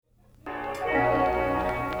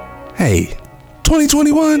Hey,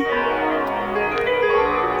 2021?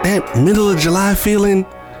 That middle of July feeling?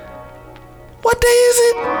 What day is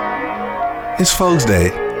it? It's Folks Day.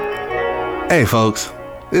 Hey, folks.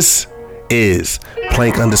 This is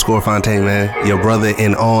Plank_Fontaine, man. Your brother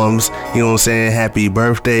in arms. You know what I'm saying? Happy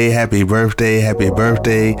birthday, happy birthday, happy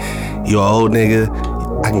birthday. You an old nigga.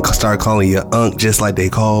 I can start calling you Unc just like they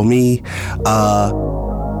call me.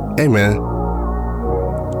 Hey, man.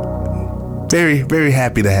 Very, very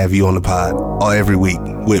happy to have you on the pod all every week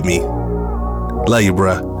with me. Love you,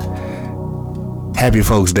 bruh. Happy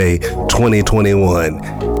Folks Day 2021.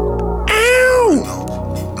 Ow!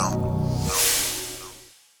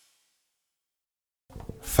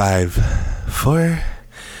 5, 4,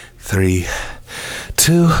 3,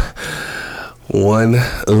 2, 1.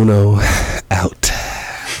 Uno out.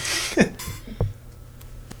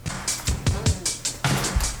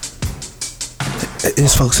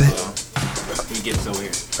 Is Folks Day? You get so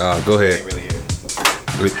weird. Go ahead. Can't really hear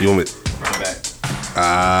it. You want me? Run back.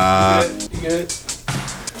 You good?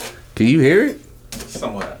 Can you hear it?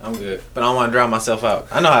 Somewhat. I'm good. But I don't want to drown myself out.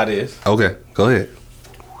 I know how it is. Okay, go ahead.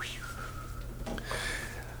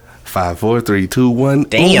 5, 4, 3, 2, 1.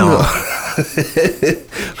 Damn.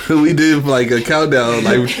 We did like a countdown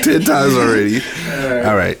like 10 times already.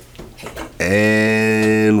 All right.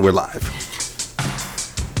 And we're live.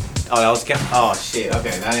 Oh, that was oh shit.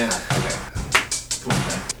 Okay. Okay. Come on,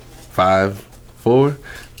 man. 5, 4,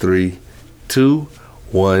 3, 2,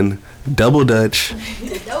 1. Double Dutch.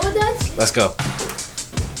 Double Dutch? Let's go.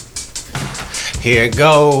 Here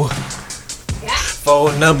go.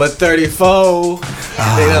 Phone number 34.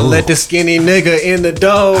 They done let the skinny nigga in the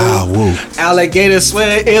dough. Woo. Alligator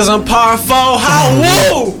sweat is on par 4. How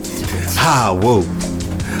woo? Woo.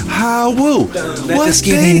 Woo. Let the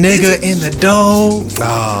skinny nigga in the dough.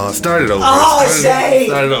 Oh, start it over. Shade.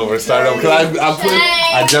 Start it over.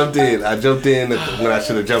 I jumped in when I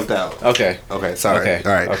should have jumped out. Okay. Okay, sorry. Okay.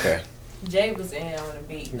 All right. Okay. Jay was in on the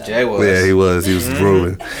beat. Though. Jay was. Yeah, he was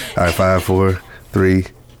grooving. All right, 5, 4, 3,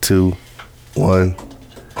 2, 1.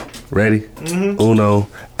 Ready? Uno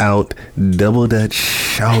out. Double Dutch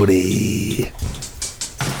shawty.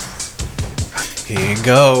 Here you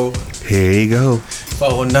go. Here you go.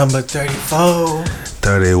 Phone number 34.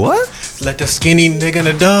 30 what? Let the skinny nigga in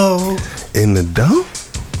the dough. In the dough?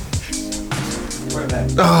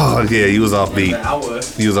 Oh yeah, he was off beat. I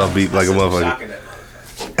was. He was off beat like a motherfucker.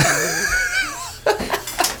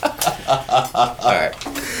 Alright.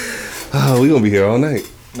 Oh, we gonna be here all night.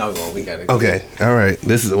 No, we gotta go. Okay, all right.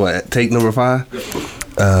 This is what, take number 5.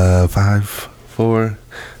 5, 4,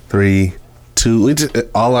 3, 2. We just,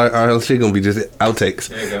 all our shit gonna be just outtakes.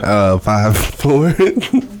 There you go. 5, 4,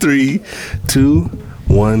 3, 2,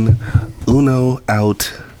 1. Uno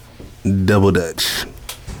out. Double Dutch.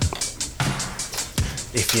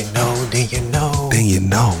 If you know, then you know. Then you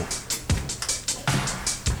know.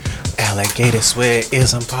 Alligator sweat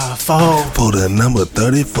is on par 4. For the number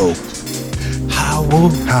 34. How woo?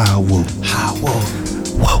 How woo? How woo?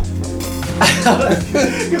 Whoa.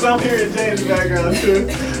 Because I'm hearing Jay in the background too.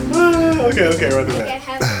 Okay, run it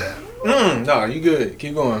back. No, you good.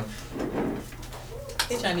 Keep going.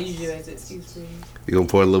 He's trying to use you as an excuse for you. You gonna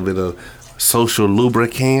pour a little bit of social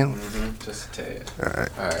lubricant? Just a tad.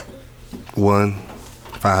 Alright. 1,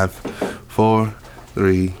 5, 4,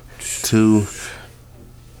 3, 2,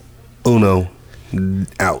 uno,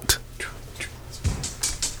 out.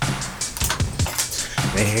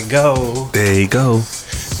 There you go. There you go.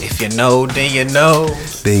 If you know, then you know.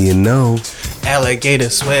 Then you know. Alligator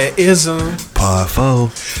sweat is on Par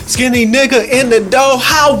 4. skinny nigga in the dough.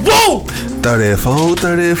 How woo?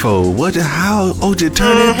 34. What you, how old you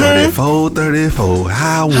turning? 34.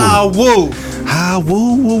 How woo? How woo? How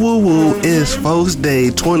woo? It's Folks Day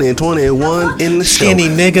 2021 in the show. Skinny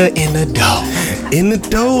nigga in the dough. In the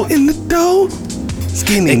dough.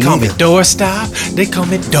 Skinny They call me nigga. doorstop. They call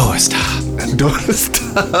me doorstop.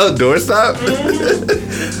 Doorstop.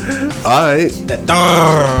 All right.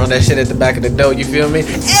 That shit at the back of the door. You feel me?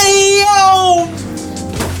 Hey yo!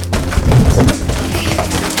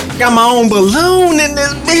 Got my own balloon in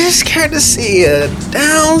this bitch, courtesy of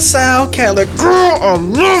down south Cali. Girl, I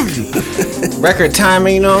love you. Record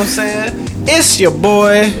timing, you know what I'm saying? It's your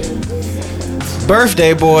boy,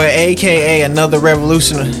 birthday boy, aka another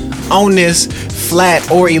revolution on this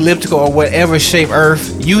flat or elliptical or whatever shape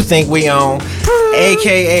Earth you think we on.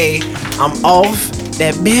 AKA, I'm off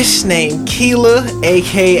that bitch named Keela,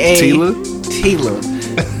 aka Tila?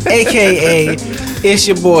 AKA, it's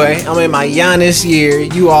your boy. I'm in my Giannis year.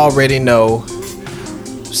 You already know.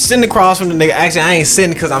 Sitting across from the nigga. Actually, I ain't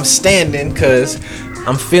sitting because I'm standing because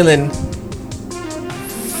I'm feeling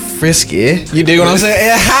frisky. You dig what I'm saying?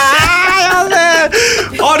 Yeah.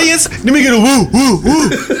 Audience, let me get a woo, woo, woo.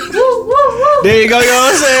 There you go, you know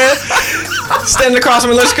what I'm saying? Standing across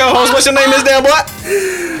from me, let's co-host. What's your name is there, boy?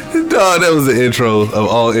 Dog, that was the intro of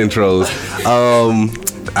all intros.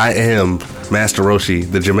 I am Master Roshi,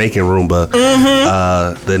 the Jamaican Roomba,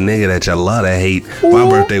 the nigga that you love to hate. My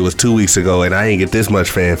birthday was 2 weeks ago, and I ain't get this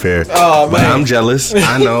much fanfare. Oh, but man. I'm jealous.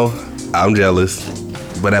 I know. I'm jealous.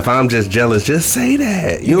 But if I'm just jealous, just say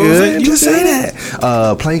that. You know what I'm saying? Just say that.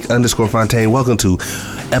 Plank_Fontaine, welcome to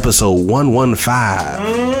episode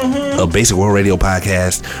 115 of Basic World Radio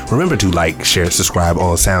Podcast. Remember to like, share, subscribe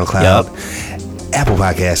on SoundCloud, Apple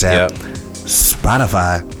Podcast app,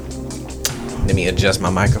 Spotify. Let me adjust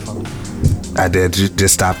my microphone. I did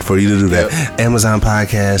just stop for you to do that. Amazon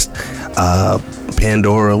Podcast,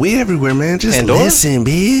 Pandora, we everywhere, man. Just Pandora? listen,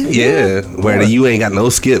 bitch. Yeah, where you ain't got no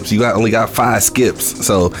skips. You only got 5 skips.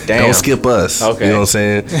 So don't skip us. Okay. You know what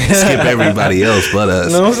I'm saying? Skip everybody else but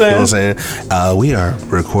us. You know what I'm saying? We are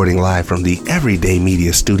recording live from the Everyday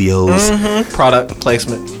Media Studios. Product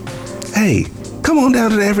placement. Hey, come on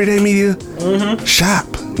down to the Everyday Media shop.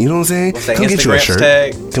 You know what I'm saying? What's that Come get you a Instagram shirt.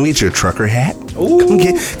 tag? Come get your trucker hat. Ooh. Come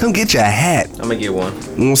get you a hat. I'm gonna get one. You know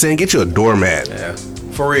what I'm saying? Get you a doormat. Yeah.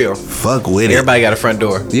 For real. Fuck with it. Everybody got a front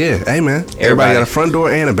door. Yeah, hey man. Everybody got a front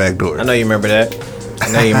door and a back door. I know you remember that.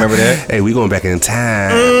 Hey, we going back in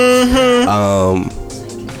time.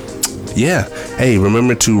 Yeah. Hey,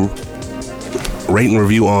 remember to rate and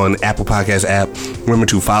review on Apple Podcast app. Remember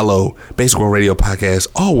to follow Basic World Radio Podcast,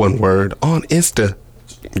 all one word, on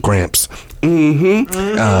Instagrams.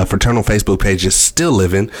 Fraternal Facebook page is still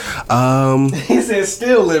living. He said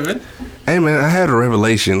still living. Hey man, I had a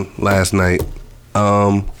revelation last night.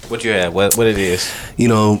 What you had? What it is? You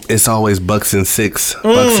know, it's always bucks and six,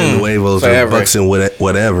 bucks and huevos, forever. or bucks and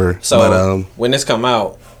whatever. So but when this come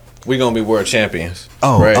out, we gonna be world champions.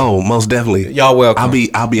 Oh, most definitely. Y'all welcome. I'll be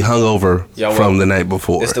hungover Y'all from welcome. the night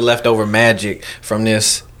before. It's the leftover magic from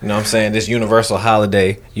this. You know what I'm saying? This universal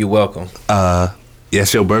holiday. You welcome.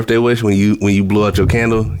 Yes, your birthday wish when you blew out your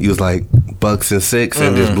candle, you was like bucks and six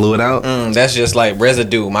and just blew it out. That's just like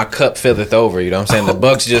residue. My cup filleth over. You know what I'm saying? The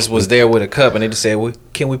Bucks just was there with a cup, and they just said, well,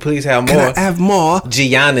 "Can we please have more?" Can I have more?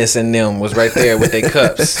 Giannis and them was right there with their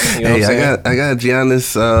cups. You know what I'm saying? I got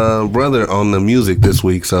Giannis' brother on the music this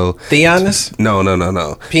week, so Theonis? No.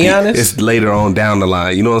 Pianist? It's later on down the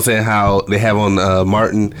line. You know what I'm saying? How they have on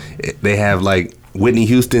Martin, they have like Whitney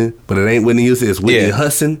Houston, but it ain't Whitney Houston. It's Whitney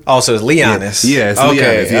Hudson. Also, it's Leonis. Yeah, it's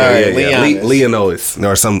okay. Leonis. Yeah, Leonis. Leonis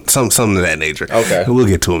or something of that nature. Okay, we'll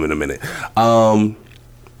get to him in a minute.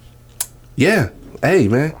 Yeah. Hey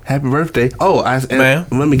man, happy birthday! Man,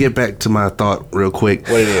 let me get back to my thought real quick.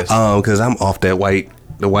 What it is? Because I'm off the white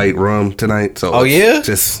rum tonight, so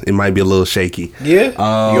it might be a little shaky.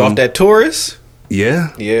 Yeah, you off that tourist? Yeah.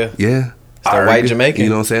 It's the white Jamaican. You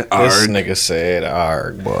know what I'm saying? This nigga said,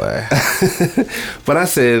 "Arg, boy." But I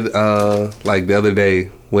said, like the other day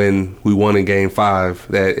when we won in Game 5,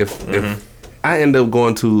 that if I end up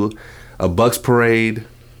going to a Bucks parade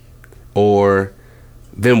or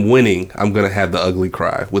them winning, I'm gonna have the ugly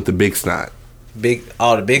cry with the big snot. The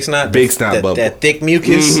big snot? Big snot bubble. That thick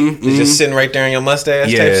mucus is just sitting right there in your mustache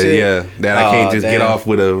type shit? Yeah. That I can't just get off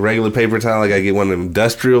with a regular paper towel. I gotta get one of them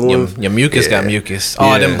industrial ones. Your mucus got mucus.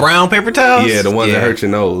 Oh, them brown paper towels? Yeah, the ones that hurt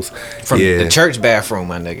your nose. From the church bathroom,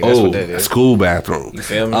 my nigga. That's what that is. School bathroom. You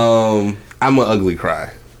feel me? I'm an ugly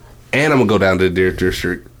cry. And I'm gonna go down to the Deer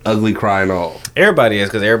District, ugly cry and all. Everybody is,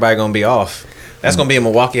 because everybody gonna be off. That's gonna be a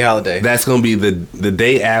Milwaukee holiday. That's gonna be the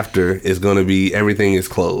day after. Is gonna be everything is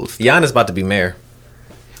closed. Giannis about to be mayor.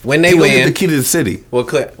 When they win, win, get the key to the city. No.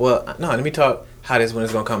 Let me talk how this one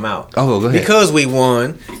is gonna come out. Oh, go ahead. Because we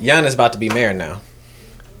won, Giannis about to be mayor now.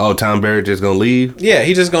 Oh, Tom Barrett just gonna leave? Yeah,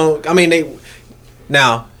 he just gonna. I mean, they.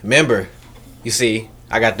 Now, remember, you see,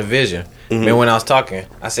 I got the vision. Remember when I was talking?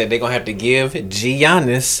 I said they're gonna have to give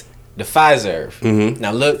Giannis the Pfizer.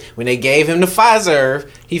 Now look, when they gave him the Pfizer,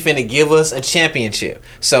 he finna give us a championship.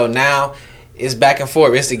 So now it's back and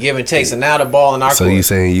forth. It's the give and take. So now the ball in our court. So you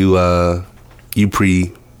saying you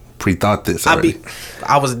pre-thought this already?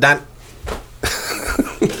 I was done.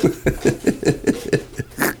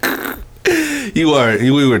 We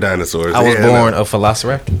were dinosaurs. I was born a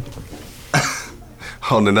velociraptor.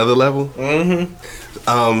 On another level?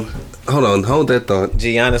 Hold on, hold that thought.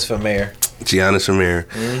 Giannis for mayor.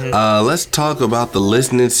 Let's talk about the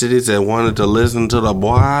listening cities that wanted to listen to the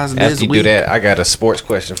boys this week. After you do that, I got a sports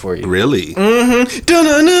question for you. Really?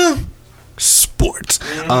 Dun-dun-dun. Sports.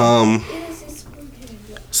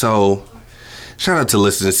 So, shout out to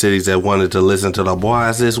listening cities that wanted to listen to the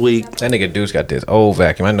boys this week. That nigga Deuce got this old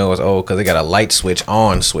vacuum. I know it's old because they got a light switch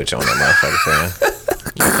on that motherfucker,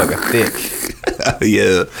 fam. motherfucker thick.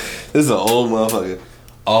 Yeah, this is an old motherfucker.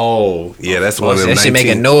 Oh, yeah, that's one of them. That shit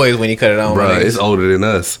making noise when you cut it on. Bro, it's older than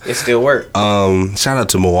us. It still work. Shout out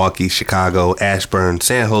to Milwaukee, Chicago, Ashburn,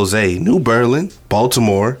 San Jose, New Berlin,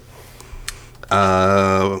 Baltimore,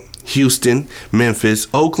 Houston, Memphis,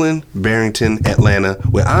 Oakland, Barrington, Atlanta,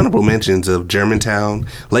 with honorable mentions of Germantown,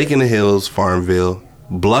 Lake in the Hills, Farmville,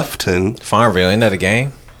 Bluffton. Farmville, ain't that a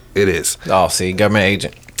game? It is. Oh, see, government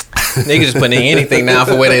agent. Niggas just putting in anything now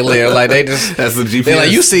for where they live. Like, they just... That's the GPS. They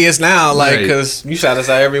like, you see us now, like, Right. because you shout us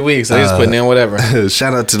out every week, so they just putting in whatever.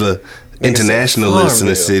 Shout out to the Nigga international said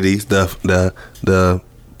listener Farmville. cities, the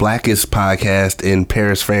blackest podcast in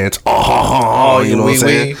Paris, France. Oh, you know what I'm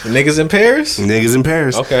saying? Niggas in Paris? Niggas in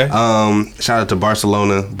Paris. Okay. Shout out to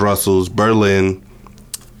Barcelona, Brussels, Berlin,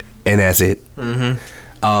 and that's it.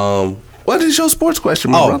 Mm-hmm. What is your sports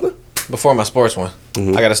question, my brother? Before my sports one,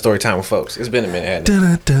 I got a story time with folks. It's been a minute, hasn't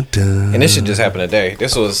it? Dun, dun, dun. And this shit just happened today.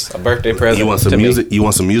 This was a birthday present. You want some to me. music? You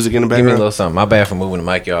want some music in the Give me a background? little something. My bad for moving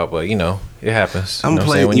the mic, y'all, but you know, it happens. I'm you know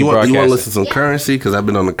playing. when You want to broadcast listen to some currency? Because I've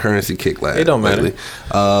been on the currency kick last. It don't matter. lately.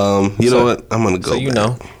 You know what? I'm gonna go. So you back.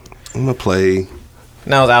 know. I'm gonna play.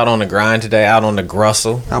 And I was out on the grind today, out on the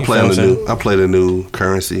grussel. I'll You play feel on what the I'm new. saying? I'll play the new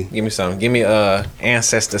currency Give me something. Give me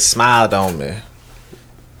Ancestor Smiled on Me.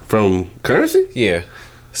 from currency. Yeah.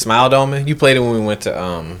 Smiled on Me. You played it when we went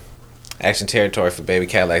to Action Territory for Baby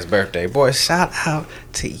Cadillac's birthday. Boy, shout out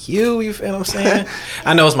to you. You feel what I'm saying?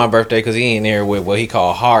 I know it's my birthday because he ain't there with what he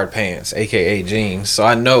call hard pants, aka jeans. So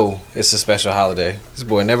I know it's a special holiday. This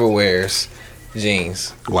boy never wears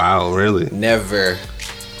jeans. Wow, really? Never.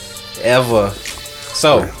 Ever.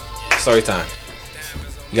 So, story time.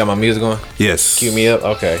 You got my music on? Yes. Cue me up?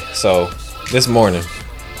 Okay. So, this morning,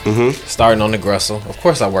 starting on the Grussel. Of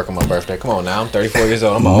course I work on my birthday. Come on now. I'm 34 years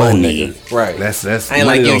old. I'm an old Money. nigga. Right. That's I ain't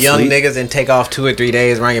money like you don't young sleep. niggas and take off 2 or 3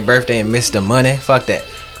 days around your birthday and miss the money. Fuck that.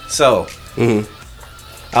 So, I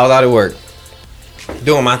was out at work.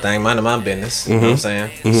 Doing my thing, minding my business. You know what I'm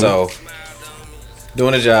saying? So,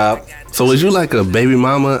 doing a job. So was you like a baby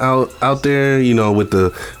mama out there, you know, with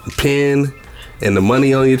the pen and the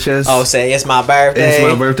money on your chest? Oh, say it's my birthday. It's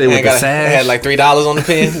my birthday with Ain't the got- sash? I had like $3 on the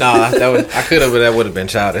pen. Nah, I could have, but that would have been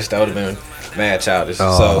childish. That would have been mad childish. So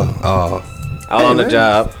I was on the man.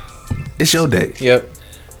 job. It's your day. Yep.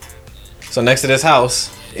 So next to this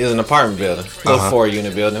house is an apartment building, little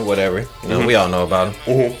 4-unit building, whatever. You know, we all know about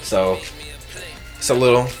them. So it's a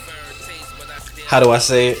little, how do I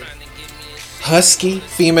say it? Husky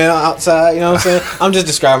female outside, you know what I'm saying? I'm just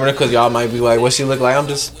describing her because y'all might be like, what she look like? I'm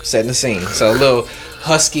just setting the scene. So a little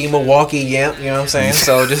husky Milwaukee yamp, you know what I'm saying?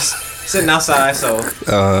 So just sitting outside. So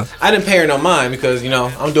I didn't pay her no mind because, you know,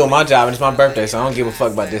 I'm doing my job and it's my birthday, so I don't give a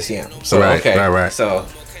fuck about this yamp. So Right. So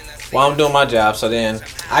while I'm doing my job, so then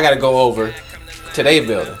I gotta go over to their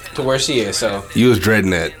building to where she is. So You was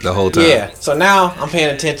dreading that the whole time. yeah, so now I'm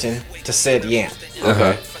paying attention to said yamp.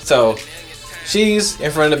 Okay, so she's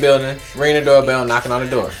in front of the building, ringing the doorbell, knocking on the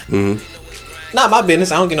door. Not my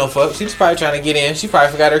business. I don't get no fuck. She's probably trying to get in. She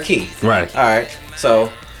probably forgot her key. Right. All right,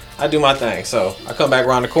 so I do my thing. So I come back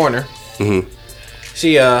around the corner.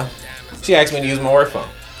 She asked me to use my work phone.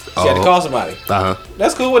 She had to call somebody.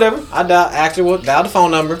 That's cool, whatever. I dialed the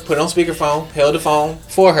phone number, put it on speakerphone, held the phone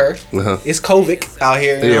for her. It's COVID out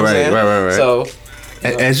here, you know what I'm saying? Right. So,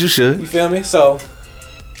 As you you should. feel me? So,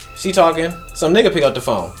 she talking, some nigga pick up the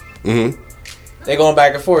phone. They going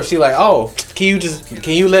back and forth. She like, oh, can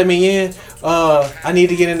you let me in? I need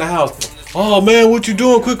to get in the house. Oh man, what you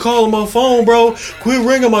doing? Quit calling my phone, bro. Quit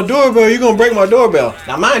ringing my doorbell. You're gonna break my doorbell.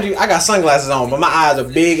 Now mind you, I got sunglasses on, but my eyes are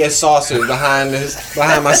big as saucers behind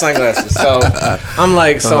my sunglasses. So I'm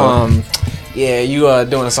like, yeah, you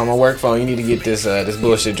doing this on my work phone. You need to get this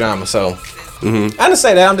bullshit drama. So I didn't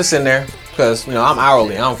say that. I'm just sitting there because, you know, I'm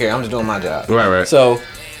hourly. I don't care. I'm just doing my job. Right. So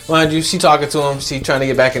mind you, she talking to him. She trying to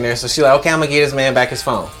get back in there. So she like, okay, I'm gonna get this man back his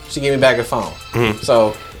phone. She give me back her phone.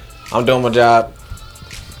 So I'm doing my job.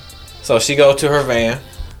 So she go to her van.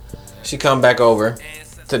 She come back over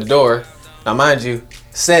to the door. Now mind you,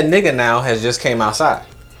 said nigga now has just came outside.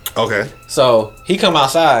 Okay. So he come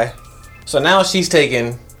outside. So now she's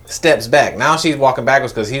taking steps back. Now she's walking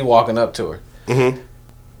backwards because he's walking up to her.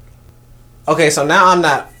 Okay, so now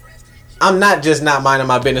I'm not just not minding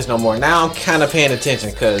my business no more. Now I'm kind of paying attention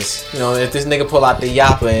because, you know, if this nigga pull out the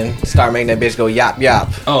yapper and start making that bitch go yop yop.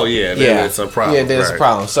 Oh yeah, Yeah, it's a problem. Yeah, there's a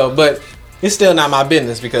problem. So, but it's still not my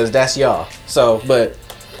business because that's y'all. So, but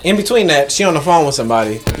in between that, she on the phone with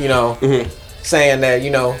somebody, you know, saying that, you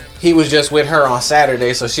know, he was just with her on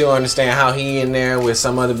Saturday, so she'll understand how he in there with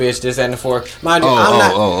some other bitch, this, that, and the fourth. Mind you, I'm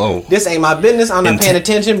not. This ain't my business. I'm not paying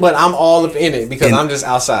attention, but I'm all up in it because I'm just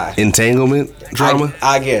outside. Entanglement drama.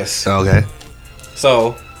 I guess. Okay.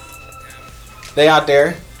 So They out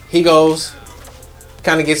there. He goes,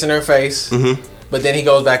 kind of gets in her face, but then he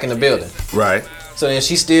goes back in the building. Right. So then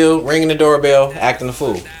she's still ringing the doorbell, acting a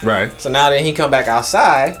fool. Right. So now that he come back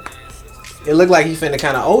outside, it looked like he finna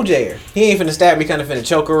kind of OJ her. He ain't finna stab me, kind of finna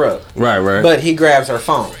choke her up. Right. But he grabs her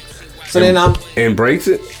phone. So then and breaks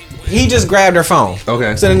it. he just grabbed her phone.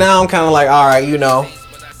 Okay. So then now I'm kind of like, all right,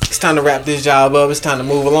 it's time to wrap this job up. It's time to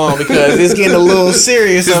move along because it's getting a little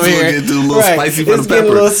serious over here. It's getting a little spicy for it's the getting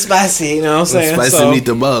pepper. a little spicy, you know what I'm saying? Spicy So meat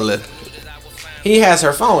the butler. he has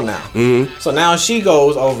her phone now. Mm-hmm. So now she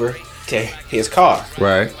goes over to his car.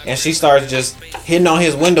 Right. And she starts just hitting on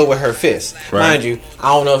his window with her fist. Right. Mind you, I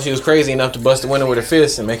don't know if she was crazy enough to bust the window with her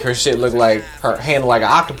fist and make her shit look like her hand like an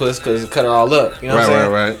octopus because it cut her all up. You know what I'm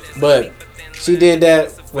saying? Right. But she did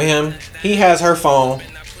that with him. He has her phone.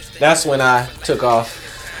 That's when I took off.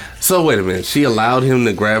 So wait a minute. She allowed him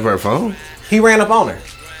to grab her phone? He ran up on her.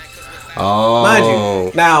 Oh. Mind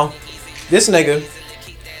you. Now, this nigga,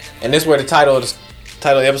 and this is where the title of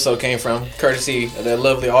the episode came from, courtesy of that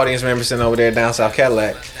lovely audience member sitting over there down South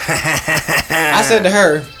Cadillac. I said to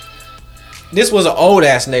her, this was an old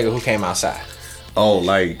ass nigga who came outside. Oh,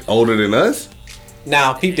 like older than us?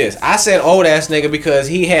 Now, peep this. I said old ass nigga because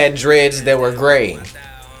he had dreads that were gray.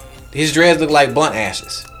 His dreads looked like blunt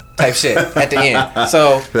ashes type shit at the end.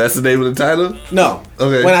 So That's the name of the title? no.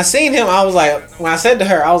 Okay. When I seen him, I was like, when I said to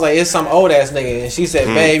her, I was like, it's some old ass nigga. And she said,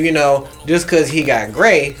 babe, just because he got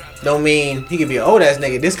gray don't mean he could be an old ass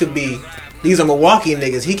nigga. These are Milwaukee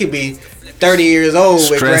niggas. He could be 30 years old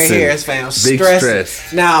with gray Stressing. hairs, fam. Big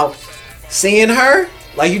stress. Now, seeing her,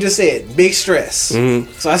 like you just said, big stress.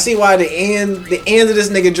 So I see why the ends of this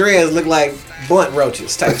nigga dreads look like blunt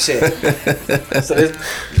roaches type shit.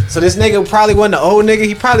 so this nigga probably wasn't an old nigga.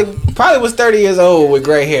 He probably was 30 years old with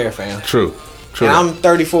gray hair, fam. True. And I'm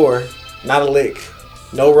 34, not a lick,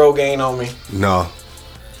 no Rogaine on me, No.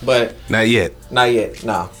 but Not yet. not yet.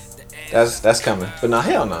 No, that's coming. But no,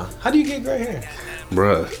 hell no. How do you get gray hair?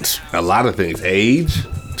 Bruh. A lot of things. Age.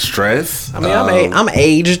 Stress. I mean, I'm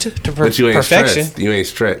aged to But you ain't perfection. stressed. You ain't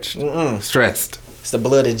stretched. Stressed. It's the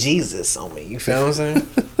blood of Jesus on me. You feel what I'm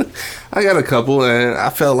saying? I got a couple, and I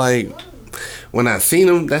felt like when I seen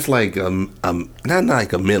them, that's like not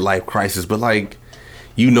like a midlife crisis, but like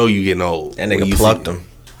you getting old. That when nigga you plucked see- them.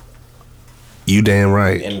 You damn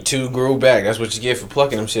right. And 2 grew back. That's what you get for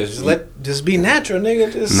plucking them shit. Just be natural,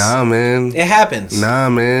 nigga. Nah, man. It happens. Nah,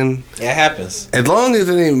 man. It happens. As long as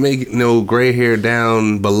it ain't make no gray hair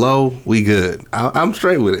down below, we good. I'm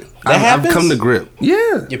straight with it. I've happens? come to grip.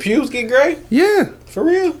 Yeah. Your pubes get gray? Yeah. For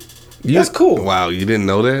real? That's cool. Wow, you didn't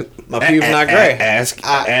know that? My pubes not gray.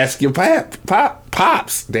 Ask your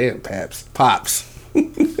pops. Damn, pops.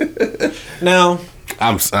 Now,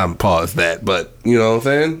 I'm paused that, but you know what I'm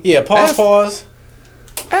saying? yeah, pause.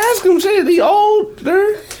 Ask him, shit, he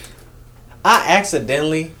older. I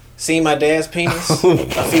accidentally seen my dad's penis a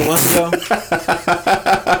few months ago.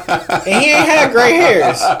 And he ain't had gray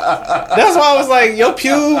hairs. That's why I was like, your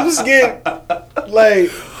pubes get like...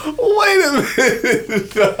 Wait a minute.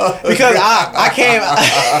 Because I came...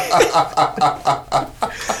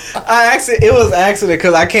 it was accident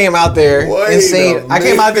because I came out there I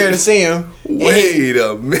came out there to see him. Wait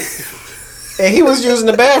a minute. And he was using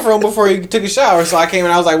the bathroom before he took a shower. So I came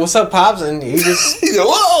and I was like, what's up, Pops? And he just... He said,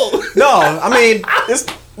 whoa. No, I mean, it's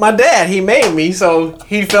my dad. He made me, so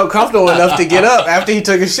he felt comfortable enough to get up after he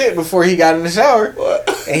took a shit before he got in the shower.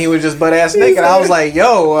 And he was just butt ass naked. I was like,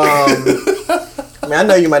 yo, I mean, I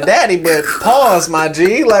know you my daddy, but pause, my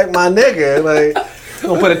G, like my nigga. Like, you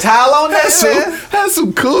gonna put a towel on that, man? Have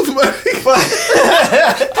some coos, man.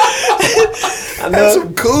 I know, Have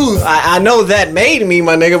some coos. I know that made me,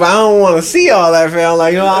 my nigga, but I don't want to see all that, fam.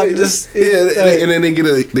 Like, I'm just... And then they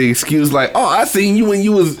get the excuse like, "Oh, I seen you when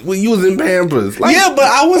you was in Pampers." Like, yeah, but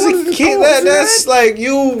I was what a is kid. going That's on? like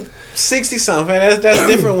you 60 something. That's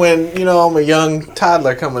different when I'm a young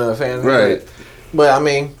toddler coming up, fam. Right. But I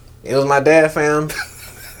mean, it was my dad, fam.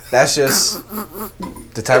 That's just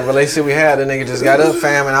the type of relationship we had. The nigga just got up,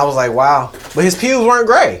 fam, and I was like, wow. But his pubes weren't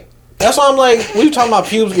gray. That's why I'm like, when you talking about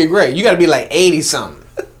pubes get gray, you got to be like 80 something.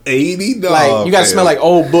 80 dollars. Like you got to smell like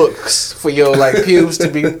old books for your like pubes to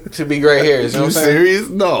be gray hairs. You know You what I'm saying? serious?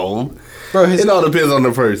 No. Bro, It all depends on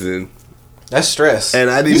the person. that's stress. And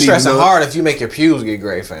I didn't you stressing even know- hard if you make your pubes get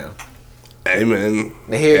gray, fam. Hey man,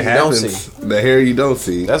 The hair it you don't happens. see. The hair you don't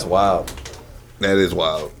see. That's wild. That is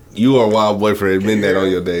wild. You are a wild boy for admitting that on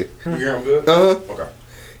your day. You hear him good? Okay.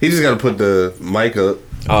 He just got to put the mic up.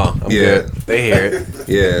 Oh, I'm Yeah. good. They hear it.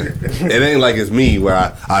 Yeah. It ain't like it's me where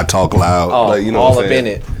I talk loud. Oh, but you know all what up I'm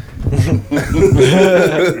in saying?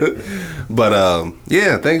 it. But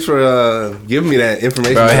yeah, thanks for giving me that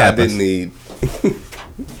information Bro, it that I happens. didn't need.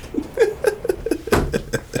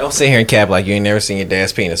 Don't sit here and cap like you ain't never seen your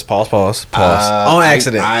dad's penis. Pause. On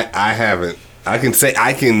accident. I haven't. I can fully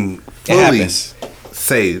happens.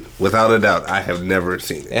 say without a doubt I have never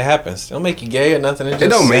seen it. It happens. Don't make you gay or nothing. It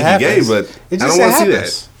Don't make you gay, happens. but It I just don't want to see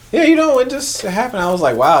happens. that. Yeah, you know, it just happened. I was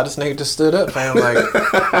like, wow, this nigga just stood up, fam.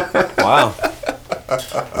 Like, wow.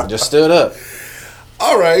 Just stood up.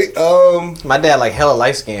 All right. My dad like hella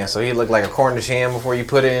light skin, so he looked like a Cornish ham before you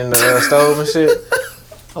put it in the stove and shit.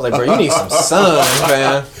 I was like, bro, you need some sun,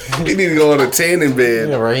 fam. He need to go on a tanning bed.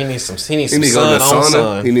 Yeah, bro, he needs some He need to go to the sun on sauna.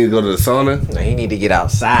 sun. He need to go to the sauna. Nah, he need to get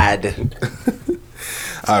outside.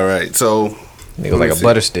 All right. So Nigga like a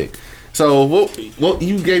butter stick. So what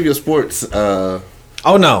you gave your sports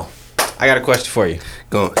Oh no, I got a question for you.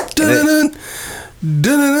 going. Dun-dun-dun,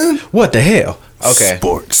 dun-dun-dun. What the hell? Okay,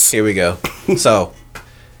 Sports. here we go. So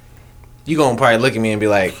you gonna probably look at me and be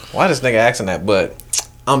like, "Why this nigga asking that?" But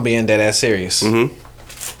I'm being dead ass serious. Mm-hmm.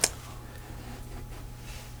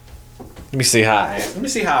 Let me see how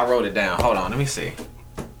I wrote it down. Hold on, let me see.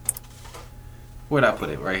 Where'd I put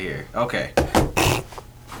it? Right here. Okay.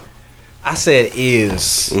 I said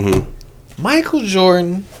is Michael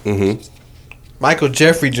Jordan, Michael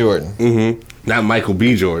Jeffrey Jordan, Not Michael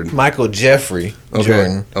B. Jordan. Michael Jeffrey Okay.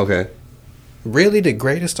 Jordan, Okay. really the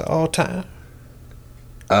greatest of all time?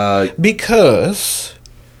 Uh, Because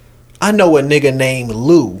I know a nigga named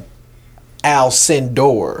Lou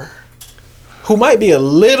Alcindor who might be a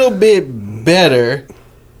little bit better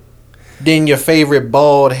than your favorite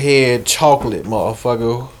bald head chocolate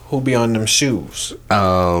motherfucker who be on them shoes.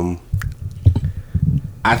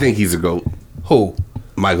 I think he's a GOAT. Who?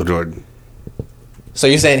 Michael Jordan. So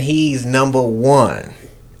you're saying he's number one?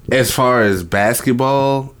 As far as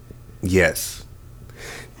basketball, yes.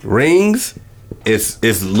 Rings, it's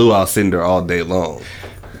Lou Alcindor all day long.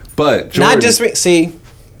 But Jordan, Not just see.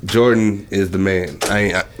 Jordan is the man.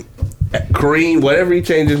 Kareem, whatever he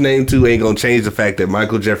changed his name to, ain't gonna change the fact that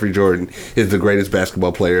Michael Jeffrey Jordan is the greatest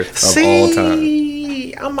basketball player of all time.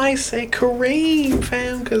 I might say Kareem,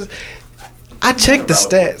 fam, because I checked the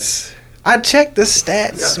stats.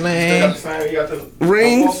 Man.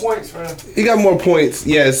 Rings, he got more points.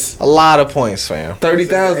 Yes, A lot of points, fam.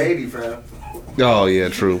 30,000. Oh yeah,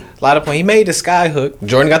 true. A lot of points. He made the sky hook.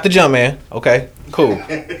 Jordan got the jump man. Okay, cool.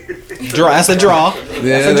 Draw. That's a draw. Yeah,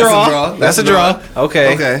 That's a draw. That's a draw.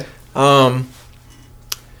 Okay. Okay.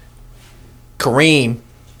 Kareem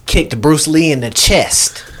kicked Bruce Lee in the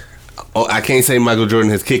chest. Oh, I can't say Michael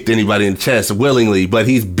Jordan has kicked anybody in the chest willingly, but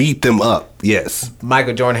he's beat them up. Yes.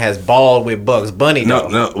 Michael Jordan has balled with Bugs Bunny though.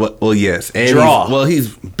 No. Well, yes. And Draw.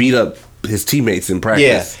 He's beat up his teammates in Yeah.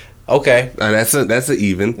 practice. Okay. That's a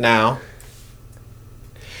even. Now,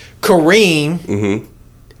 Kareem. Mm-hmm.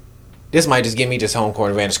 This might just give me just home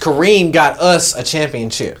court advantage. Kareem got us a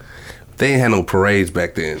championship. They ain't had no parades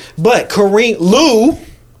back then. But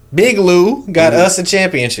Big Lou, got us a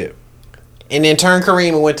championship. And then turned Kareem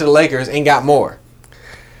and went to the Lakers and got more.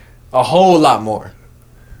 A whole lot more.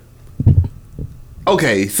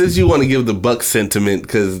 Okay, since you want to give the Bucks sentiment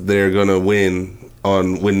because they're gonna win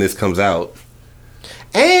on when this comes out,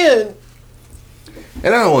 And I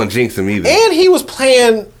don't want to jinx them either. he was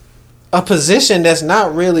playing a position that's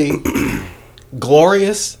not really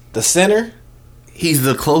glorious, the center. He's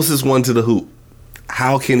the closest one to the hoop.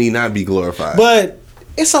 How can he not be glorified? But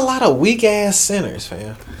it's a lot of weak ass centers,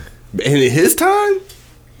 fam. in his time,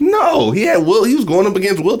 no, he was going up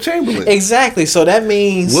against Wilt Chamberlain. Exactly. So that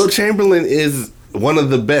means Wilt Chamberlain is one of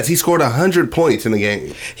the best. He scored 100 points in the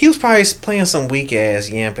game. he was probably playing some weak ass,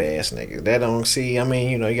 yamp ass niggas. That don't see. I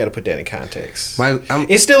mean, you got to put that in context.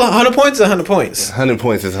 It's still 100 points. 100 points. 100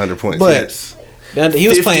 points is 100 points. But yes. he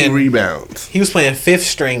was 50 playing rebounds. He was playing fifth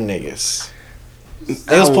string niggas.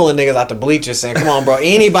 They was pulling niggas out the bleachers saying, "Come on, bro,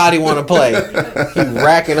 anybody want to play?" He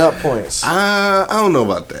racking up points. I don't know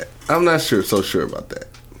about that. I'm not so sure about that.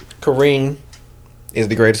 Kareem is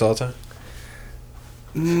the greatest of all time.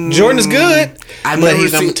 Jordan is good, but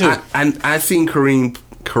he's number two. I've seen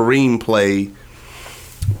Kareem play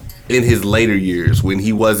in his later years when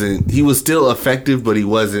he was still effective, but he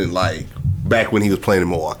wasn't like back when he was playing in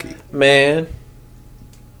Milwaukee. Man,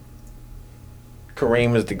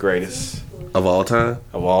 Kareem is the greatest Of all time?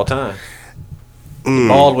 of all time.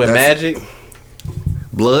 Balled with magic,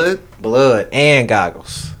 Blood? blood, and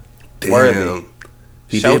goggles. Damn. Worthy.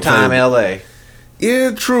 He did Showtime, play- L.A.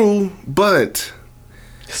 Yeah, true, but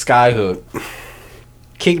Skyhook.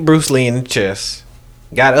 Kicked Bruce Lee in the chest.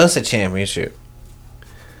 Got us a championship.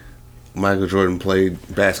 Michael Jordan played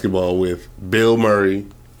basketball with Bill Murray,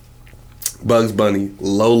 Bugs Bunny,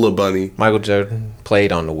 Lola Bunny. Michael Jordan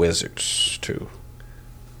played on the Wizards too.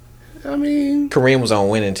 I mean, Kareem was on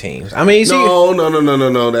winning teams. I mean, you see,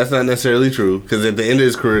 no. That's not necessarily true. Because at the end of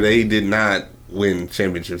his career, they did not win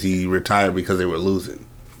championships. He retired because they were losing.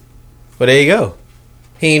 well, there you go.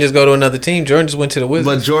 He ain't just go to another team. Jordan just went to the Wizards.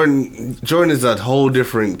 But Jordan is a whole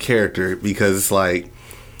different character because it's like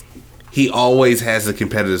he always has a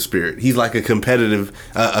competitive spirit. He's like a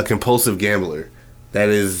compulsive gambler. That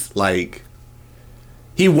is like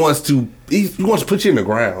he wants to put you in the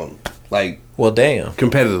ground, like well, damn.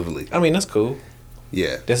 competitively. I mean, that's cool.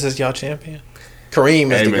 Yeah, This is y'all champion.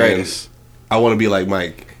 Kareem is the greatest. I want to be like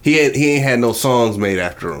Mike. He ain't had no songs made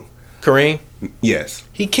after him. Kareem, Yes,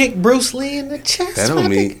 he kicked Bruce Lee in the chest. that don't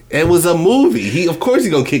mean it was a movie. Of course he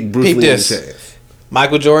gonna kick Bruce Peep Lee this. in the chest.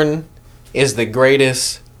 Michael Jordan is the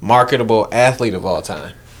greatest marketable athlete of all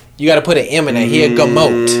time. You got to put an M in there. He a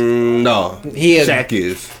gamote. No, Shaq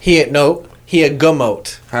is. He a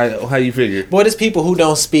gamote. How you figure? Boy, there's people who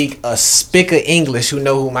don't speak a spick of English who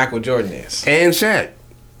know who Michael Jordan is. And Shaq.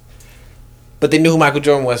 But they knew who Michael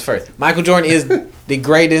Jordan was first. Michael Jordan is the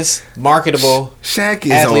greatest marketable Shaq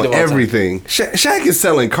is athlete on of all time. everything. Shaq is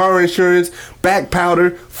selling car insurance, back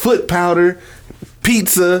powder, foot powder,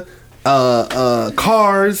 pizza,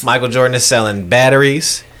 cars, Michael Jordan is selling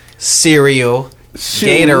batteries, cereal,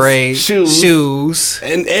 Gatorade, shoes,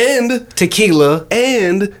 and tequila.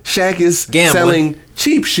 And Shaq is Gambling. selling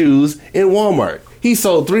cheap shoes in Walmart. He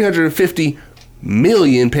sold 350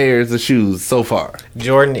 million pairs of shoes so far.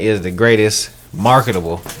 Jordan is the greatest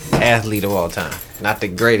marketable athlete of all time. Not the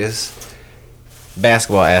greatest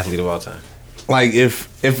basketball athlete of all time. Like if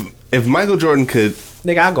Michael Jordan could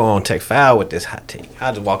Nigga, I go on take foul with this hot take.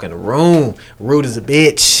 I just walk in the room, rude as a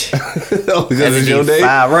bitch. oh, because it's your day.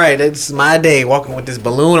 Foul. Right, it's my day. Walking with this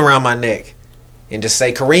balloon around my neck, and just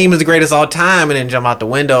say Kareem is the greatest all time, and then jump out the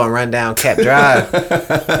window and run down Cap Drive.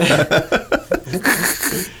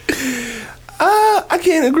 I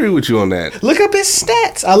can't agree with you on that. Look up his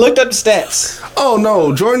stats. I looked up the stats. Oh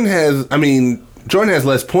no, Jordan has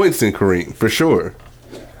less points than Kareem for sure.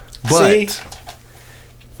 But See?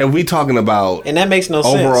 if we talking about And that makes no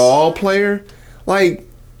sense. overall player, like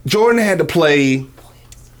Jordan had to play.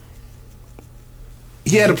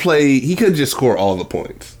 He could just score all the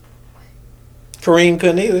points. Kareem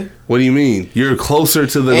couldn't either. What do you mean? You're closer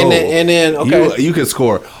to the And goal. then okay. You could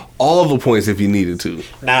score all the points if you needed to.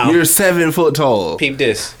 Now- you're 7 foot tall. Peep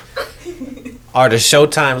this. Are the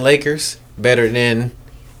Showtime Lakers better than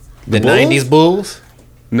the Bulls? 90s Bulls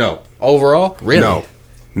No, overall? Really?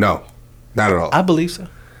 no, not at all. I believe so.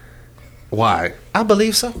 Why? I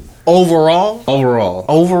believe so. Overall?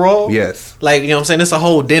 Overall, yes. Like, you know what I'm saying? It's a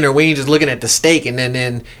whole dinner. We ain't just looking at the steak and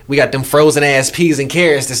then we got them frozen ass peas and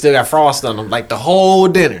carrots that still got frost on them. Like the whole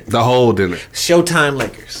dinner. The whole dinner. Showtime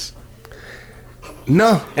Lakers.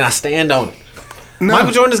 No, And I stand on it. no,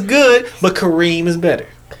 Michael Jordan is good, but Kareem is better.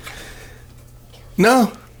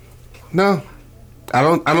 no. I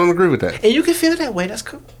don't agree with that. And you can feel that way. That's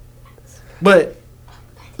cool. But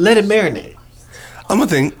let it marinate. I'm gonna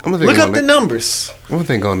think Look on up the that. numbers. I'm gonna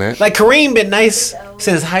think on that. Like Kareem been nice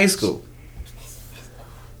since high school.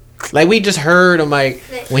 Like we just heard him like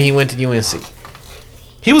when he went to UNC.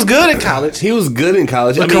 He was good in college. He was good in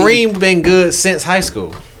college. But Kareem been good since high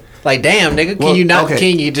school. Like damn nigga, Well, can you not? okay.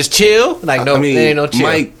 Can you just chill? Like no, there ain't no chill.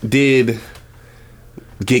 Mike did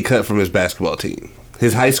get cut from his basketball team,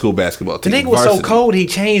 his high school basketball The team. nigga was so varsity. cold he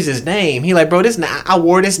changed his name. He like, bro, I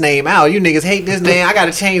wore this name out. You niggas hate this name. I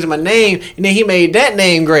gotta change my name. And then he made that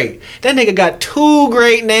name great. That nigga got 2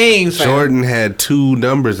 great names. Fam. Jordan had 2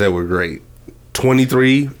 numbers that were great,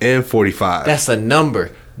 23 and 45. That's a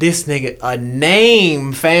number. This nigga a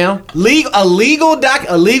name, fam. A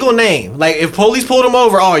legal name. Like if police pulled him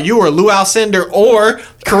over, oh, you were Lou Alcindor or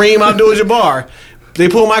Kareem Abdul-Jabbar. They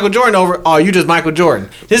pull Michael Jordan over, oh, you just Michael Jordan.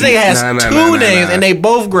 This nigga has two names and they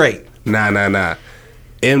both great. Nah.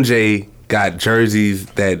 MJ got jerseys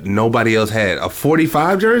that nobody else had. A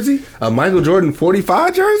 45 jersey? A Michael Jordan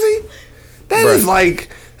 45 jersey? That's like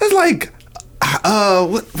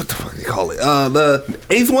what the fuck do you call it? The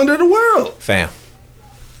 8th wonder of the world. Fam.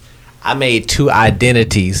 I made 2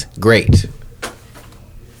 identities great.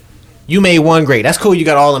 You made 1 great. That's cool. You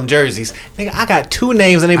got all them jerseys. Nigga, I got 2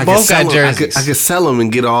 names and they both got jerseys. I could sell them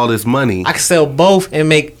and get all this money. I could sell both and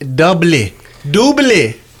make doubly.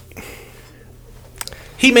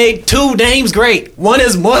 He made 2 names great. One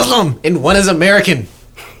is Muslim and one is American.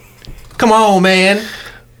 Come on, man.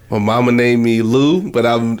 My mama named me Lou, but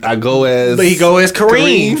I go as. But he go as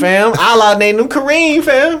Kareem, fam. Allah named him Kareem,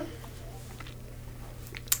 fam.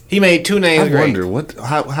 He made 2 names I great. wonder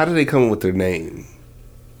how do they come up with their name?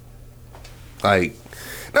 Like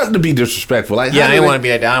not to be disrespectful. Like, Yeah, how I do ain't they- want to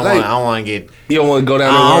be like that. I like, don't want to get. You don't want to go down.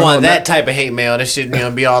 I the don't wormhole, want that not- type of hate mail. That shit,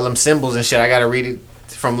 be all them symbols and shit. I gotta read it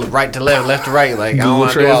from right to left, left to right. Like I don't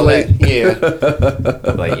want to do all that.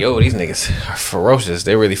 Yeah. Like yo, these niggas are ferocious.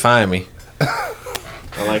 They really find me.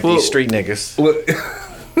 I like these street niggas. Well,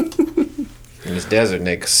 And these desert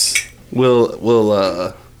niggas. we'll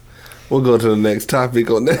go to the next topic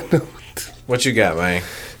on that note. What you got, man?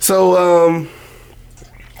 So,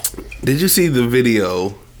 did you see the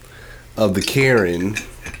video of the Karen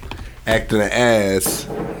acting an ass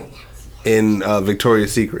in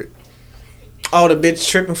Victoria's Secret? Oh, the bitch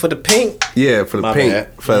tripping for the pink. Yeah, for the My pink,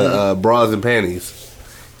 bad. for the bras and panties,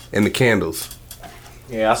 and the candles.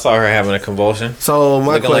 Yeah, I saw her having a convulsion. So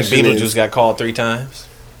my Looking like question Beetlejuice is, got called 3 times.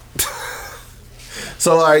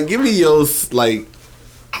 so all right, give me your like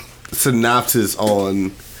synopsis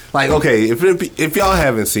on, like, okay, if y'all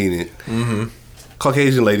haven't seen it,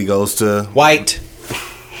 Caucasian lady goes to White.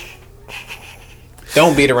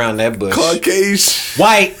 Don't beat around that bush. Caucasian.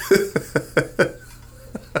 White.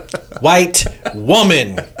 White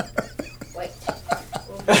woman.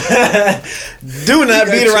 Do not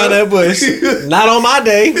beat around that bush. Not on my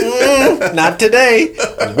day. Not today.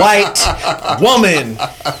 White woman.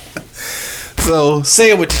 So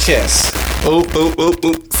Say it with your chest. oh.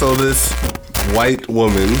 So this white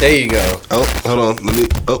woman. There you go. Oh, hold on. Let me.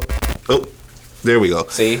 Oh. There we go.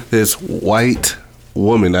 See? This white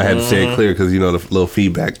woman. I had to say it clear because you know the little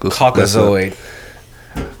feedback. was messed up. Caucasoid.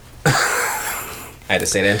 I had to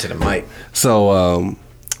say that into the mic. So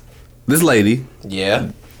this lady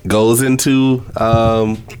Yeah. goes into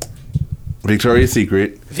Victoria's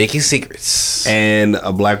Secret, Vicky's Secrets. and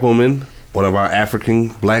a black woman, one of our African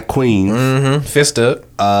black queens, Fist up.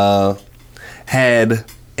 had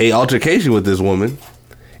a altercation with this woman,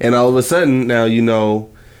 and all of a sudden now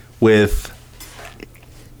with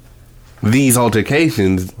these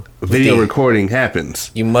altercations, video the- recording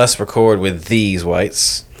happens, You must record with these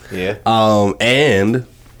whites. Yeah. and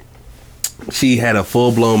she had a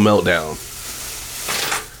full blown meltdown.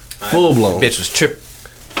 Full blown. Bitch was tripping.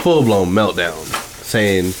 Full blown meltdown,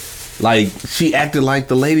 saying like she acted like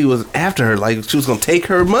the lady was after her, like she was gonna take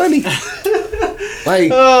her money.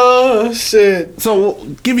 Like, Oh shit. so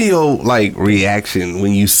give me your like reaction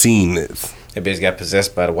when you seen this. That bitch got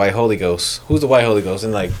possessed by the white Holy Ghost. Who's the white Holy Ghost?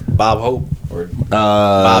 And like Bob Hope or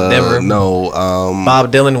Bob Denver? No,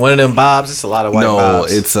 Bob Dylan, one of them Bobs. It's a lot of white no,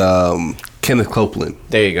 Bobs. it's Kenneth Copeland.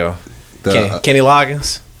 There you go. The- Kenny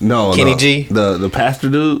Loggins. No, Kenny no, G? the pastor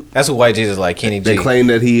dude. That's what white Jesus like. Kenny G. They claim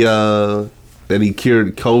that he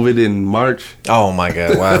cured COVID in March, Oh my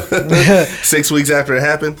god! Wow. 6 weeks after it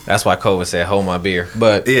happened. That's why COVID said, "Hold my beer."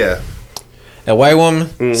 But Yeah, a white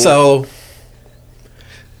woman. So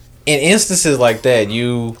in instances like that,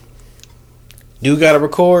 you do gotta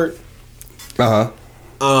record.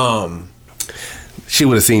 she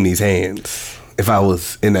would have seen these hands if I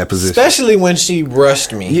was in that position. Especially when she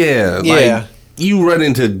rushed me. Yeah, Yeah. like you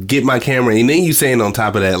running to get my camera, and then you saying on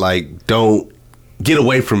top of that, like, don't get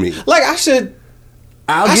away from me. Like I should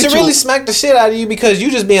I I should really smack the shit out of you because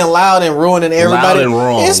you just being loud and ruining everybody. Loud and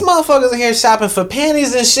wrong. This motherfuckers in here shopping for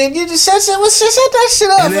panties and shit. You just shut that shit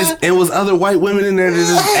up, and man. it was other white women in there that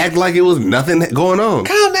just act like it was nothing going on.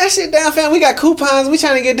 Calm that shit down, fam. We got coupons. We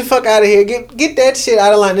trying to get the fuck out of here. Get that shit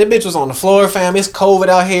out of line. That bitch was on the floor, fam. It's COVID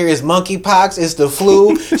out here. It's monkeypox. It's the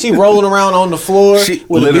flu. She rolling around on the floor She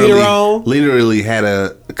with a beater on. literally had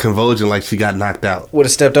a convulsion like she got knocked out. Would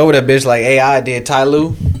have stepped over that bitch like AI did Ty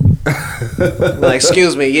Lue. Like,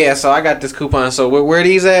 excuse me, yeah, so I got this coupon. So where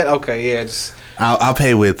these at? Okay, yeah, just... I'll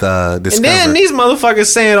pay with Discover. And then these motherfuckers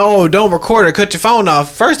saying, "Oh, don't record it, cut your phone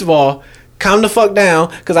off." First of all, calm the fuck down,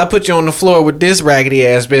 because I put you on the floor with this raggedy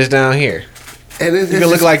ass bitch down here. and You can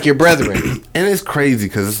look like your brethren. and it's crazy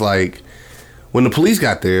because it's like when the police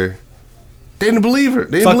got there, they didn't believe her.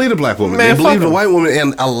 They didn't Fuck- believe the black woman. Man, They believed fuck the them. white woman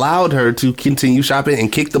and allowed her to continue shopping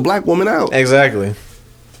and kick the black woman out. Exactly.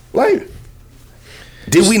 Like,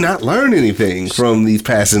 did we not learn anything from these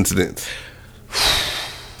past incidents?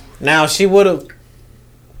 Now she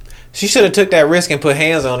should have took that risk and put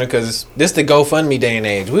hands on her, because this the GoFundMe day and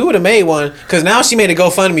age. We would have made one, because now she made a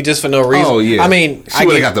GoFundMe just for no reason. Oh yeah. I mean, she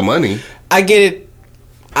would have got the money. I get it.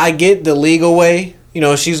 I get the legal way. You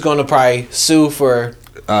know, she's gonna probably sue for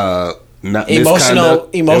Not Emotional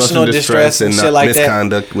misconduct, distress and not shit like that.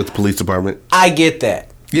 misconduct with the police department. I get that.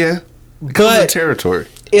 Yeah, But- but territory.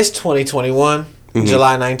 It's 2021, Mm-hmm.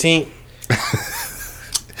 July 19th.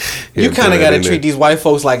 Yeah, You kind throw of that got to in treat there. these white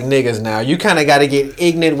folks like niggas now. You kind of got to get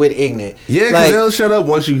ignorant with ignorant. Yeah, because like, they'll shut up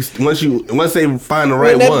once they find the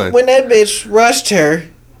right one. when that bitch rushed her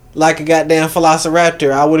like a goddamn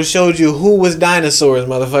velociraptor, I would have showed you who was dinosaurs,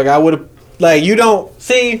 motherfucker. I would have Like, you don't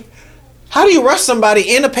see. How do you rush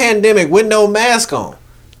somebody in a pandemic with no mask on?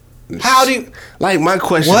 How do you? Like, my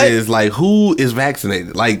question is, like, who is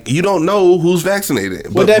vaccinated? Like, you don't know who's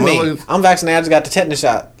vaccinated. What that mean? I'm vaccinated. I just got the tetanus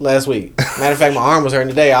shot last week. Matter of fact, my arm was hurting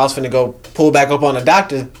today. I was finna go pull back up on the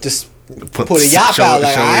doctor. Just put a yop out.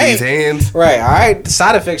 Like, all right, these hands. Right, all right. The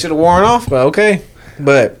side effects should have worn off, but okay.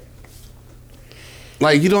 But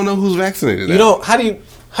like, you don't know who's vaccinated. You don't. How do you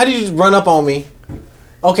just run up on me?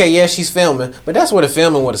 Okay, yeah, she's filming, but that's where the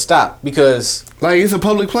filming would have stopped because like it's a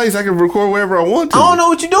public place. I can record wherever I want to. I don't know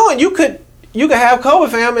what you're doing. You could have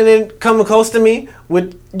COVID, fam, and then come close to me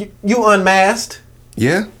with you unmasked.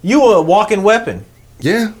 Yeah. You a walking weapon.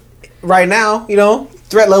 Yeah. Right now,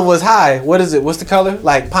 threat level is high. What is it? What's the color?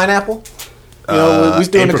 Like pineapple? We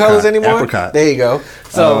still in the colors anymore? Apricot. There you go.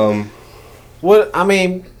 So, what? I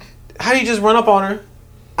mean, how do you just run up on her?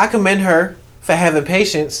 I commend her for having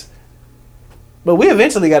patience. But we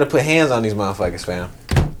eventually got to put hands on these motherfuckers, fam.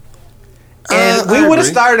 And we would have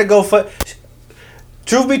started a GoFundMe.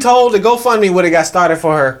 Truth be told, the GoFundMe would have got started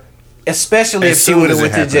for her, especially if she would have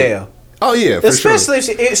went to jail. Oh yeah, for sure.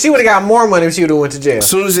 Especially if she would have got more money if she would have went to jail. As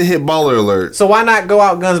soon as it hit baller alert. So why not go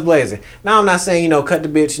out guns blazing? Now I'm not saying cut the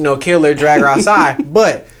bitch, kill her, drag her outside,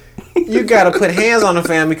 but you got to put hands on the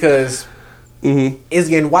fam because it's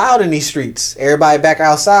getting wild in these streets. Everybody back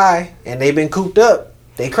outside and they've been cooped up.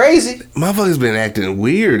 They crazy. Motherfuckers been acting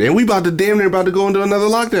weird, and we about to go into another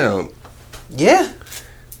lockdown. Yeah.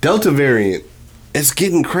 Delta variant. It's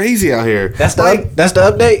getting crazy out here. That's the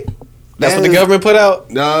update. That's what the government put out.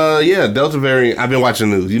 Yeah, Delta variant. I've been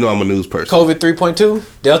watching news. I'm a news person. COVID 3.2,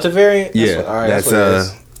 Delta variant. That's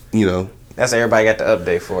That's everybody got the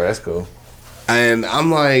update for. That's cool. And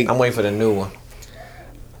I'm like, I'm waiting for the new one.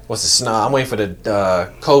 What's the snow? I'm waiting for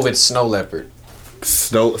the COVID snow leopard.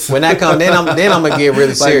 Snow. When that comes, then I'm gonna get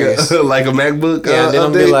really serious. Like a MacBook. Yeah,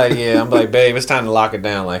 then I'm like, babe, it's time to lock it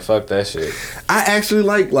down. Like, fuck that shit. I actually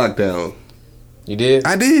like lockdown. You did?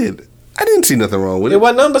 I did. I didn't see nothing wrong with it.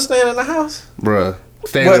 What number staying in the house? Bruh.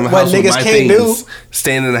 Staying in the house with my things.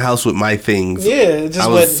 Staying in the house with my things. Yeah, just I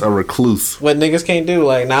was a recluse. What niggas can't do.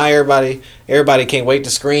 Like, now everybody can't wait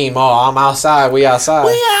to scream, oh, I'm outside, we outside.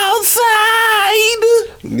 We outside!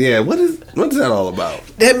 Yeah, what is that all about?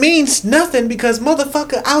 That means nothing because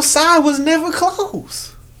motherfucker, outside was never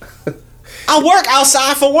closed. I work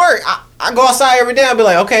outside for work. I go outside every day and be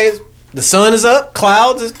like, okay, the sun is up,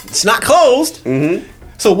 clouds, it's not closed. Mm-hmm.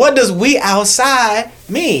 So what does we outside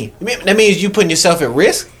mean? That means you putting yourself at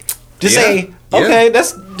risk? Just say, okay,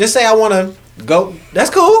 just say I want to go.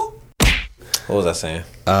 That's cool. What was I saying?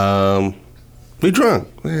 We drunk.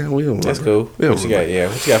 Yeah, we don't. That's cool. What you got? Yeah,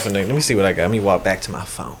 what you got for niggas? Let me see what I got. Let me walk back to my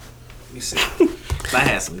phone. Let me see. I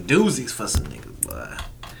had some doozies for some niggas, boy.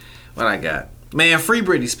 What I got? Man, free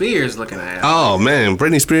Britney Spears looking at. Oh man,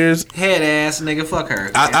 Britney Spears. Head ass nigga, fuck her.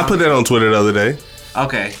 I put that on Twitter the other day.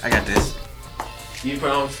 Okay, I got this. You put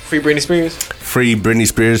on free Britney Spears? Free Britney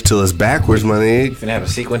Spears till it's backwards, my nigga. You finna have a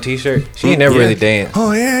sequin t-shirt? She ain't never really danced.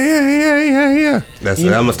 Oh yeah. I'm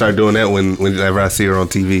gonna start doing that whenever I see her on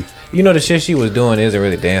TV. The shit she was doing isn't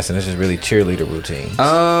really dancing. It's just really cheerleader routine.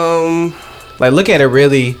 Like, look at her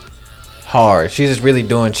really hard. She's just really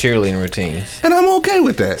doing cheerleading routines. And I'm okay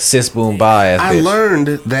with that. Sis boom bye. I learned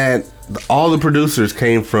that all the producers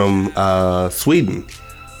came from Sweden.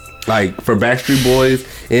 Like, for Backstreet Boys,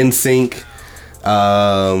 NSYNC,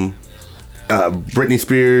 Britney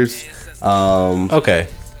Spears. Okay.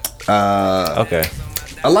 Okay.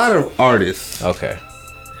 A lot of artists. Okay.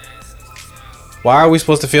 Why are we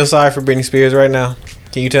supposed to feel sorry for Britney Spears right now?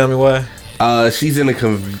 Can you tell me why? She's in a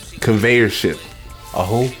conveyor ship. A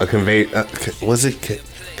who? A conveyor. Was it?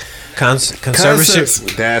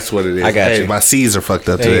 Conservatorship? That's what it is. I got you. My C's are fucked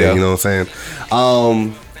up today. You know what I'm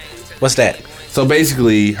saying? What's that? So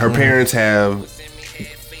basically, her parents have.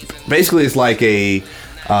 Basically, it's like a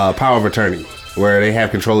power of attorney where they have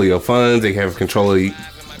control of your funds. They have control of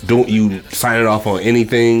you signing off on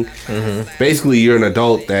anything. Mm-hmm. Basically, you're an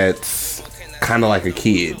adult that's kind of like a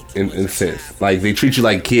kid in a sense. Like, they treat you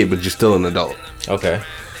like a kid, but you're still an adult. Okay.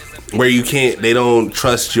 Where they don't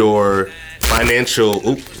trust your financial.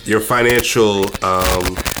 Yikes,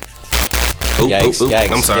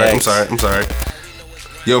 I'm sorry.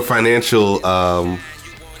 Your financial.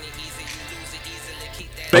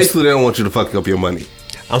 Basically, they don't want you to fuck up your money.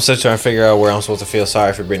 I'm still trying to figure out where I'm supposed to feel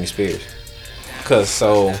sorry for Britney Spears. Cause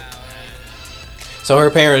so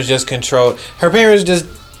her parents just control. Her parents just.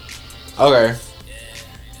 Okay.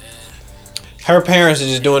 Her parents are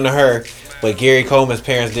just doing to her what Gary Coleman's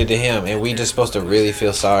parents did to him, and we just supposed to really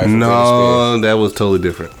feel sorry for Britney Spears. No, that was totally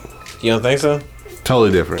different. You don't think so?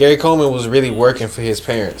 Totally different. Gary Coleman was really working for his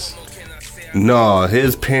parents. No,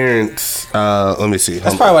 his parents Let me see.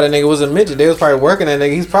 That's probably why that nigga was a midget. They was probably working that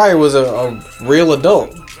nigga. He probably was a real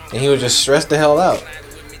adult. And he was just stressed the hell out.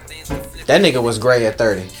 That nigga was gray at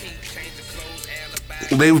 30.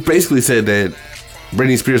 They basically said that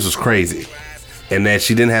Britney Spears was crazy. And that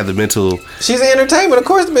she didn't have the mental... She's in entertainment. Of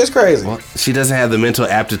course the bitch crazy. Well, she doesn't have the mental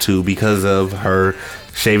aptitude because of her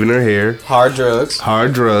shaving her hair. Hard drugs.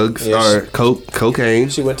 Yeah, or cocaine.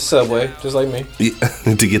 She went to Subway, just like me.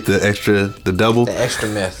 To get the double. The extra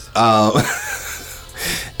meth.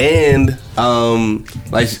 And,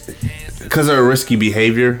 like, because of her risky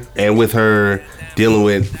behavior and with her dealing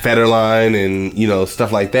with Federline and, you know,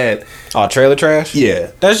 stuff like that. Oh, trailer trash?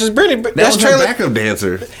 Yeah. That's just Britney. That That's was trailer her backup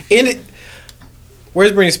dancer.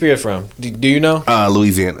 Where's Britney Spears from? Do you know?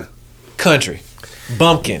 Louisiana. Country.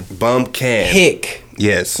 Bumpkin. Hick.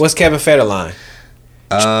 Yes. What's Kevin Federline?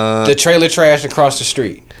 The trailer trash across the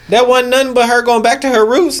street. That wasn't nothing but her going back to her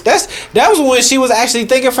roots. That was when she was actually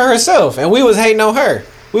thinking for herself, and we was hating on her.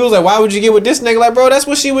 We was like, why would you get with this nigga? Like, bro, that's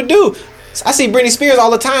what she would do. I see Britney Spears all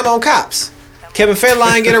the time on Cops. Kevin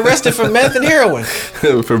Federline get arrested for meth and heroin.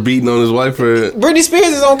 For beating on his wife. Britney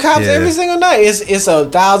Spears is on Cops every single night. It's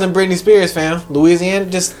 1,000 Britney Spears, fam. Louisiana,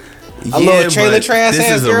 just a little trailer trash ass girl.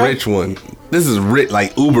 This is a rich one. This is rich,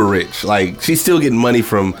 like uber rich. Like, she's still getting money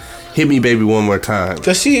from Hit Me Baby One More Time.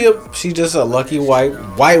 Cause she just a lucky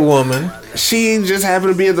white woman. She just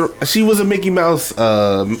happened to be she was a Mickey Mouse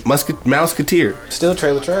Mouseketeer. Still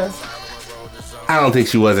trailer trash. I don't think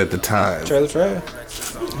she was at the time. Trailer trash.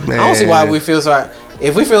 Man. I don't see why we feel sorry.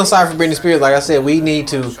 If we feel sorry for Britney Spears, like I said, we need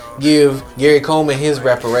to give Gary Coleman his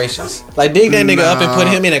reparations. Like, dig that nigga up and put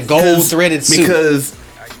him in a gold threaded suit. Because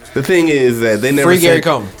the thing is that they never Free said, Gary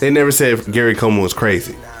Coleman. They never said Gary Coleman was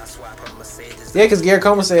crazy. Yeah, because Gary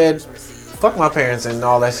Coleman said, fuck my parents and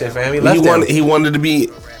all that shit, fam. He wanted to be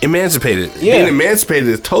emancipated. Yeah. Being emancipated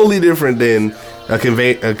is totally different than what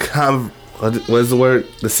is the word?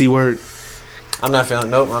 The C word? I'm not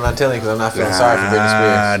telling you because I'm not feeling sorry for Britney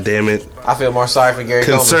Spears. Ah, damn it. I feel more sorry for Gary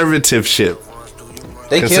Coleman. Conservativeship.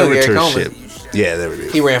 They killed Gary Coleman. Yeah, there it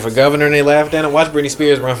is. He ran for governor and they laughed at him. Watch Britney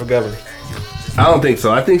Spears run for governor. I don't think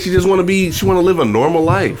so. I think she just want to live a normal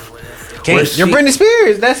life. You're Britney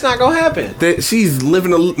Spears. That's not gonna happen. She's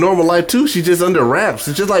living a normal life too. She's just under wraps.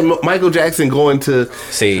 It's just like Michael Jackson going to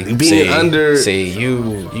under. See, you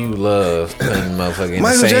love putting motherfucking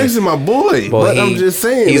Michael Jackson, my boy. But I'm just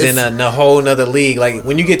saying, he's in a whole nother league. Like,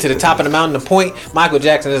 when you get to the top of the mountain, the point, Michael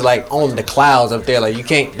Jackson is like on the clouds up there. Like, you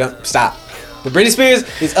don't stop. But Britney Spears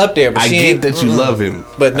is up there. But I get that you love him,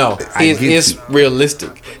 but no, it's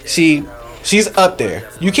realistic. She's up there.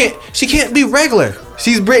 She can't be regular.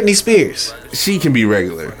 She's Britney Spears. She can be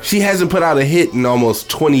regular. She hasn't put out a hit in almost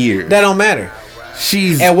 20 years. That don't matter.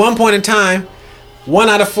 She's at one point in time, 3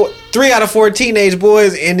 out of 4 teenage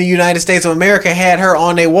boys in the United States of America had her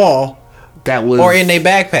on their wall. That was or in their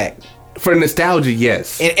backpack. For nostalgia,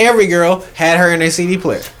 yes. And every girl had her in their CD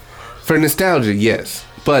player. For nostalgia, yes.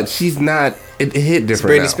 But she's not. It hit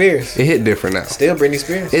different. It's Britney Spears. It hit different now. Still Britney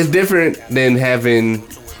Spears. It's different than having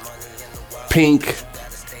Pink,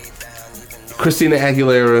 Christina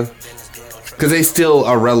Aguilera, because they still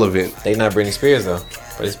are relevant. They not Britney Spears though,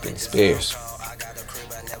 but it's Britney Spears.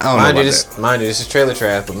 I don't know about that. Mind you, this is trailer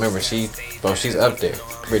trash, but remember, she's up there.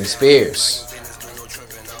 Britney Spears.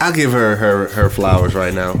 I'll give her flowers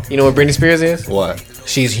right now. You know what Britney Spears is? What?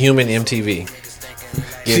 She's human MTV.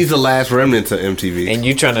 She's the last remnant of MTV. And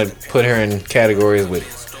you trying to put her in categories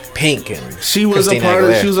with Pink and she was Christina a part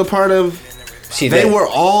Aguilera. of. She was a part of. They were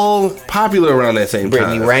all popular around that same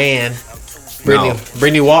time. Britney ran.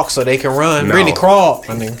 Britney walked so they can run. No. Britney crawled.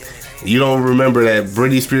 I mean, you don't remember that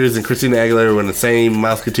Britney Spears and Christina Aguilera were in the same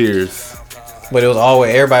Mouseketeers. But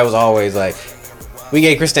everybody was always like, we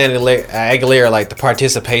gave Christina Aguilera like the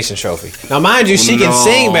participation trophy. Now, mind you, she can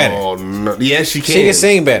sing better. No. Yes, she can. She can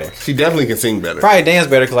sing better. She definitely can sing better. Probably dance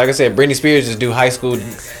better because, like I said, Britney Spears just do high school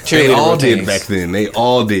cheerleader They all routines. did back then. They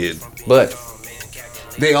all did. But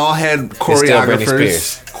they all had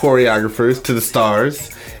choreographers to the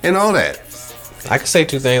stars and all that. I can say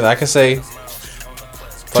two things. I can say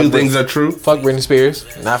two things are true. Fuck Britney Spears,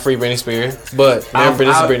 not free Britney Spears. But remember,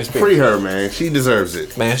 this is Britney Spears. Free her, man. She deserves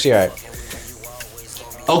it. Man, she alright.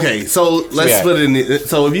 Okay, so let's split it.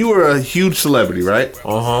 So if you were a huge celebrity, right?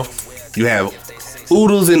 You have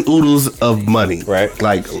oodles and oodles of money, right?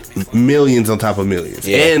 Like millions on top of millions,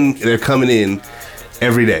 and they're coming in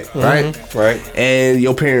every day, right? Right. And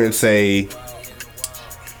your parents say,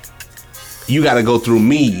 you got to go through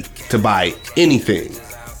me to buy anything.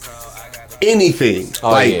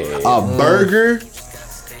 A burger,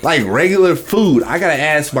 like regular food. I got to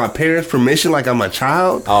ask my parents' permission like I'm a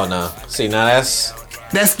child. Oh, no. See, now that's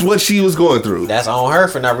That's what she was going through. That's on her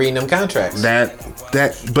for not reading them contracts.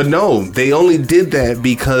 But no, they only did that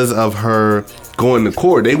because of her going to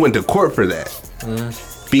court. They went to court for that.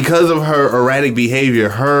 Because of her erratic behavior,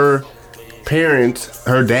 her parents,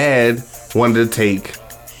 her dad wanted to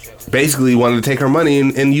take her money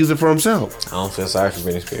and use it for himself. I don't feel sorry for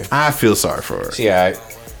Britney Spears. I feel sorry for her. She alright.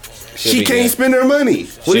 She can't spend her money.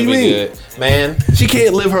 What do you mean? Good. Man, she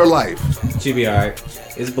can't live her life. She be alright.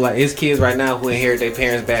 It's kids right now who inherit their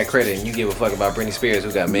parents' bad credit, and you give a fuck about Britney Spears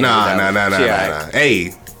who got millions. Nah.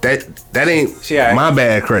 Hey, that ain't right. my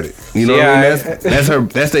bad credit. You know what I mean?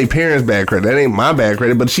 That's their parents' bad credit. That ain't my bad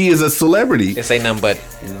credit. But she is a celebrity. It's ain't nothing but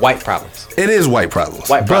white problems. It is white problems.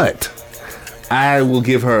 But I will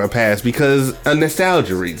give her a pass because of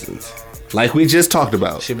nostalgia reasons. Like we just talked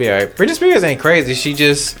about. She'll be alright. Britney Spears ain't crazy.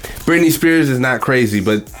 Britney Spears is not crazy,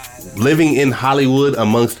 but living in Hollywood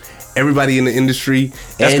amongst everybody in the industry,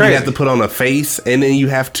 that's and crazy. You have to put on a face, and then you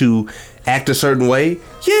have to act a certain way.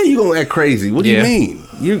 Yeah, you gonna act crazy. What do you mean?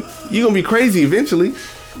 You gonna be crazy eventually.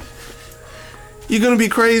 You're gonna be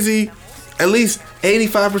crazy at least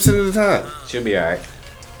 85% of the time. She'll be alright.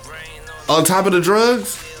 On top of the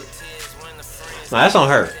drugs. No, that's on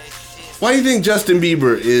her. Why do you think Justin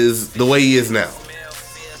Bieber is the way he is now?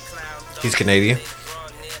 He's Canadian.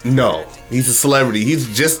 No, he's a celebrity.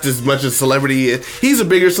 He's just as much a celebrity. He's a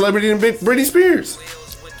bigger celebrity than Britney Spears.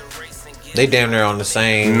 They damn near on the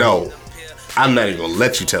same. No, I'm not even gonna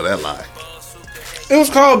let you tell that lie. It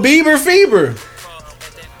was called Bieber Fever.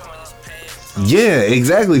 Yeah,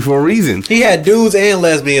 exactly, for a reason. He had dudes and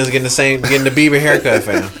lesbians getting the Bieber haircut,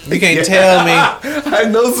 fam. You can't tell me. I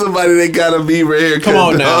know somebody that got a Bieber haircut. Come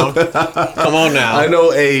on now. Come on now. I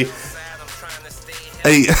know a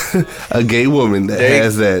gay woman that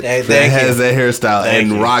has that hairstyle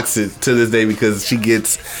and rocks it to this day because she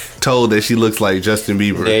gets told that she looks like Justin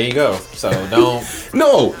Bieber. There you go. So don't.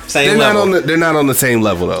 No, same level. They're not on the same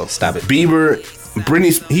level though. Stop it.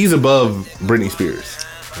 He's above Britney Spears.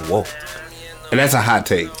 Whoa. And that's a hot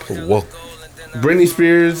take. Whoa. Britney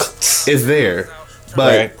Spears is there,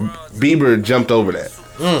 but Bieber jumped over that.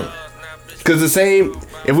 Because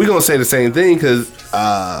if we're gonna say the same thing, because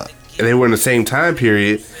they were in the same time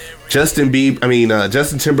period, Justin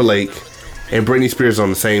Timberlake and Britney Spears are on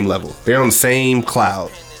the same level. They're on the same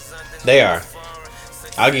cloud. They are.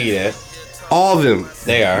 I'll give you that. All of them.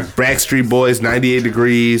 They are. Backstreet Boys, 98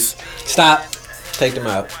 Degrees. Stop. Take them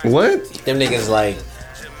out. What? Them niggas like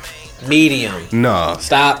medium. Nah.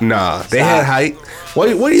 Stop. Nah. They had height. What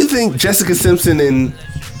do you think Jessica Simpson and...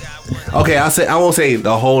 Okay, I won't say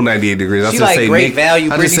the whole 98 Degrees. I'll she just like say great value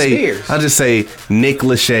Britney Spears. I'll just say Nick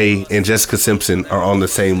Lachey and Jessica Simpson are on the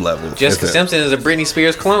same level. Jessica Simpson is a Britney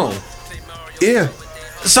Spears clone. Yeah.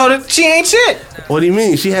 So she ain't shit. What do you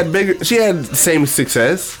mean? She had the same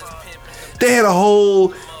success. They had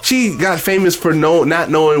she got famous for not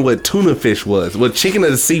knowing what tuna fish was, what chicken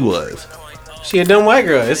of the sea was. She a dumb white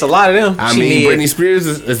girl. It's a lot of them. Britney Spears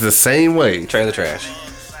is the same way. Trailer trash.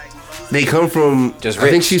 They come from I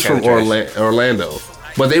think she's from Orlando,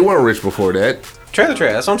 but they weren't rich before that. Trailer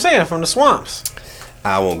trash. That's what I'm saying. From the swamps.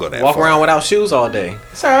 I won't go that far. Walk around without shoes all day.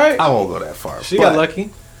 It's all right. I won't go that far. She got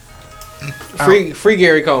lucky. Free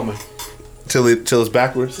Gary Coleman. Till it's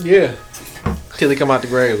backwards. Yeah. Till he come out the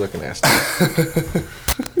grave looking nasty.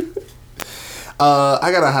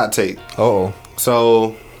 I got a hot take. Uh-oh.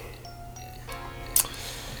 So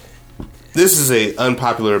this is a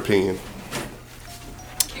unpopular opinion.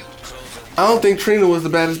 I don't think Trina was the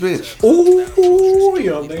baddest bitch. Ooh, you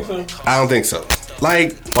don't think so? I don't think so.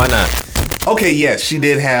 Like, why not? Okay, yes, she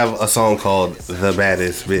did have a song called "The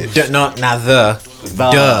Baddest Bitch." Not the.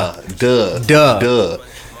 Duh.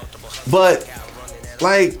 But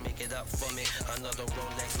like,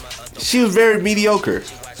 she was very mediocre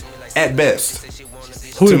at best.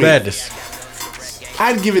 Who's the baddest?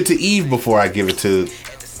 I'd give it to Eve before I give it to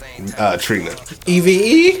Trina.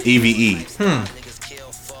 EVE? EVE.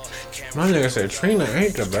 My nigga said Trina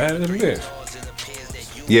ain't the baddest bitch.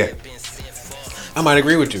 Yeah. I might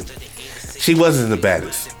agree with you. She wasn't the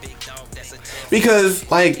baddest. Because,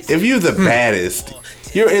 like, if you're the baddest,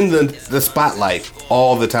 you're in the spotlight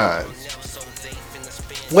all the time.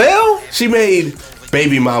 Well, she made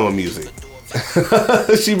baby mama music.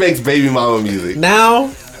 She makes baby mama music.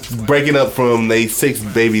 Now, breaking up from a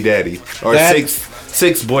sixth baby daddy. Or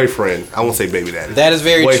sixth boyfriend. I won't say baby daddy. That is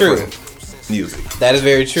very true. Music. That is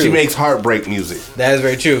very true. She makes heartbreak music. That is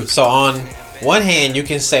very true. So on one hand, you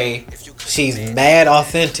can say she's mad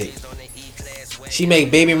authentic. She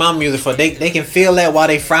make baby mama music for they can feel that while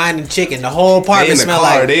they frying the chicken. The whole apartment smell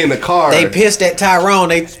like they in the car. They pissed at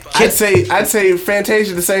Tyrone. I'd say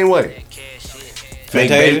Fantasia the same way.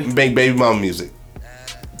 Make baby mama music.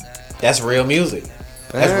 That's real music.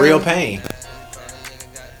 That's real pain.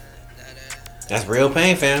 That's real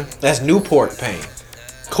pain, fam. That's Newport pain.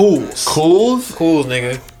 Cools,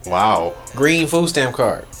 nigga. Wow. Green food stamp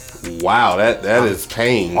card. Wow, that is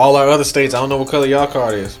pain. All our other states, I don't know what color y'all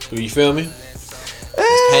card is. Do you feel me?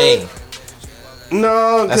 It's pain.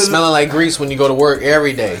 No, that's smelling like grease when you go to work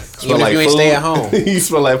every day. Even like if you ain't food. stay at home. You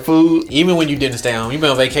smell like food. Even when you didn't stay home. You've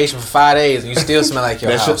been on vacation for 5 days and you still smell like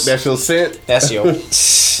your house. That's your scent? That's your...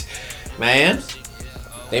 Man,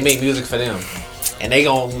 they make music for them. And they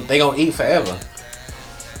gon' eat forever.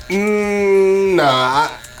 Nah,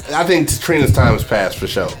 I think Trina's time has passed for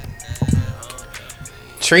sure.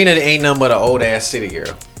 Trina ain't nothing but an old ass city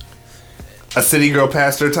girl. A city girl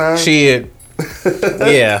past her time?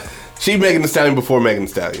 Yeah. She Megan Thee Stallion before Megan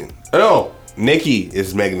Thee Stallion. No, Nicki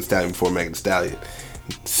is Megan Thee Stallion before Megan Thee Stallion.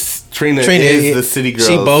 Trina is the city girl.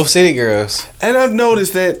 She both city girls. And I've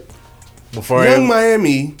noticed that before Young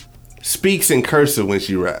Miami speaks in cursive when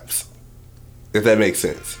she raps. If that makes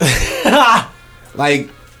sense. Like,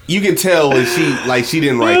 you can tell when she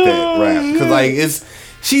didn't write that rap. Because,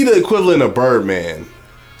 she the equivalent of Birdman.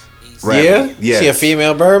 Rapping. Yeah? Yes. She a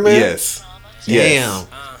female Birdman? Yes. Damn. Yes.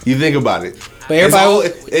 You think about it. But everybody...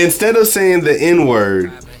 instead of saying the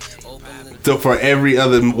N-word for every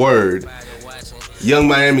other word, Young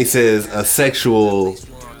Miami says a sexual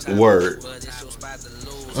word.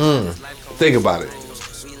 Think about it.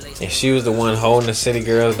 And she was the one holding the city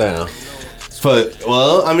girls down. But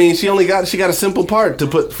she got a simple part to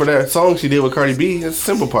put for that song she did with Cardi B. It's a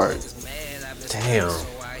simple part. Damn.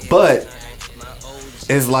 But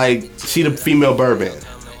it's like she the female Birdman.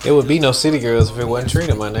 It would be no city girls if it wasn't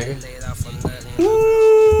Trina, my nigga.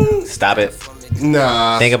 Stop it.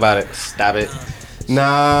 Nah. Think about it. Stop it.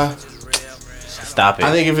 Nah. Stop it.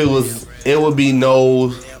 I think if it would be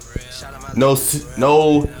no. A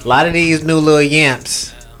lot of these new little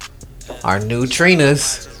yamps are new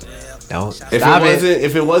Trinas. Don't stop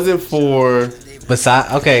If it wasn't for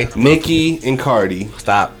Nicki and Cardi.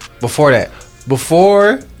 Stop. Before that.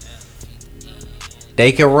 Before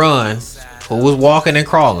they could run, who was walking and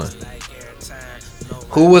crawling?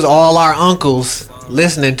 Who was all our uncles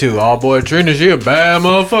listening to? Oh boy, Trina, she a bad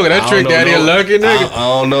motherfucker. That Trick Daddy a lucky nigga. I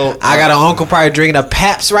don't know. I got an uncle probably drinking a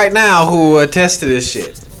Pabst right now who will attest to this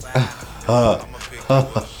shit.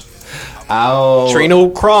 Trina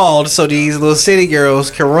crawled so these little city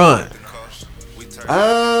girls can run.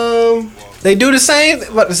 They do the same,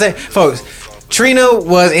 but the same, folks. Trina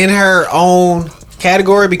was in her own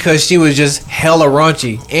category because she was just hella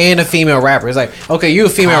raunchy and a female rapper. It's like, okay, you a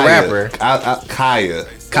female rapper. Kaya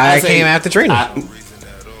came after Trina.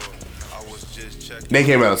 They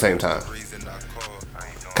came out at the same time.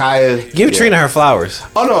 Kaya, give Trina her flowers.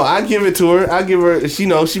 Oh no, I give it to her. I give her. She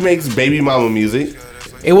makes baby mama music.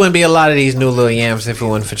 It wouldn't be a lot of these new little yams if it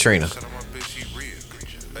wasn't for Trina.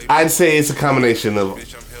 I'd say it's a combination of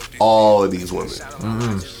all of these women.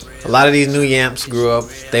 Mm-hmm. A lot of these new yamps grew up.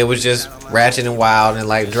 They was just ratchet and wild and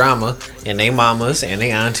like drama, and they mamas and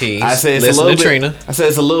they aunties. I say it's a little bit. Trina. I say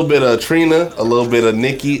it's a little bit of Trina, a little bit of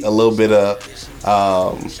Nicki, a little bit of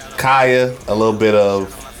Kaya, a little bit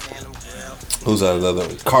of who's another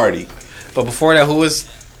one? Cardi. But before that, who was?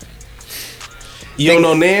 You don't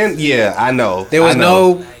know Nan? Yeah, I know. There was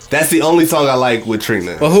no. That's the only song I like with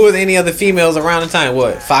Trina. But who was any other females around the time?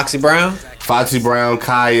 What? Foxy Brown,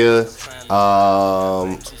 Kaya,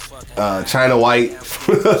 China White,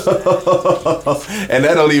 and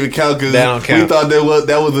that don't even count because we thought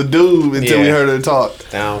that was a dude until we heard her talk.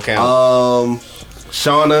 That don't count.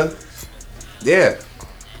 Shauna, yeah,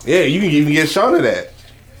 you can even get Shauna that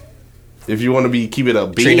if you want to keep it a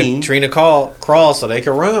bean. Trina crawl so they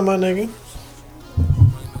can run, my nigga.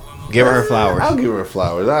 Give her flowers. I'll give her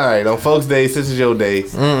flowers. All right, on Folks Day, since it's your day,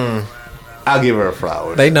 I'll give her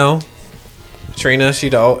flowers. They know. Trina, she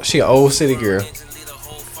an old city girl.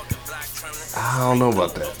 I don't know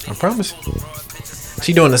about that. I promise you.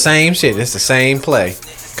 She doing the same shit. It's the same play.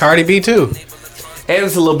 Cardi B too. And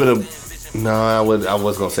it's a little bit of. No, I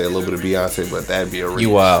was gonna say a little bit of Beyonce, but that'd be a reach.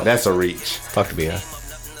 You wild. That's a reach. Fuck the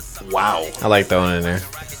Beyonce. Wow. I like throwing it in there.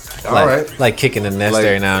 All right. Like kicking the nest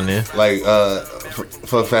every now and then. Like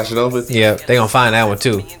Fuck Fashion Open? Yeah, they gonna find that one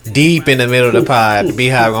too. Deep in the middle of the pod, the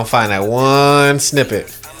Beehive gonna find that one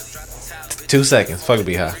snippet. 2 seconds. Fuck the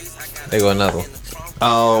Beehive. They go another one.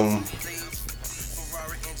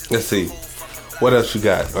 Let's see. What else you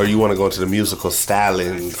got? Or you want to go into the musical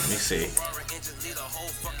stylings? Let me see.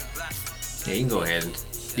 Yeah, you can go ahead.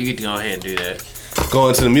 You get to go ahead and do that. Go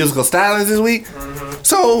into the musical stylings this week? Mm-hmm.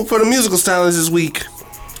 So, for the musical stylings this week,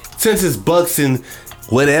 since it's Bucks and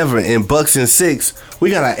whatever and Bucks and 6, we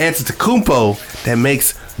got our Antetokounmpo that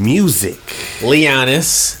makes music.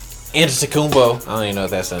 Leonis. Antetokounmpo. I don't even know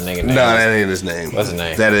if that's a nigga name. No, that ain't his name. What's his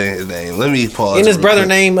name? That ain't his name. Let me pause. And his real brother quick.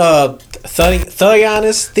 named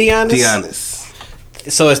Theonis. Giannis.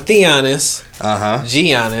 So it's Theonis, Uh-huh.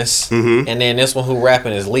 and then this one who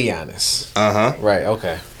rapping is Leonis. Uh-huh. Right.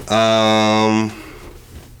 Okay.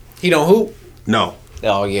 He don't hoop. No.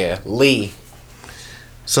 Oh yeah, Lee.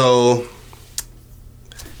 So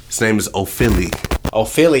his name is Ophili.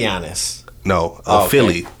 Ophilianis. No, Oh, okay.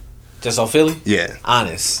 Ophili. Just Ophili? Yeah.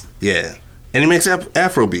 Honest. Yeah. And he makes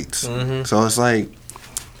Afro beats. Mm-hmm. So it's like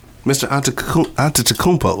Mr.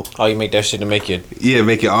 Antetokounmpo. Oh, you make that shit to make your Yeah,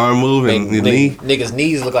 make your arm move and your knee. niggas'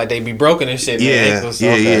 knees look like they be broken and shit. Yeah, their ankles.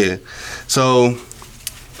 yeah, Okay. yeah. So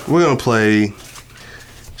we're gonna play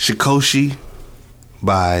Shikoshi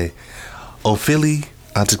by Ophili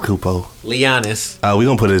Antetokounmpo. Leonis. We're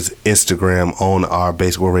gonna put his Instagram on our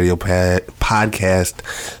Baseball Radio podcast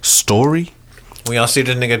story. When y'all see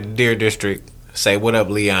this nigga at the Deer District, say what up,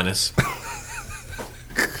 Leonis.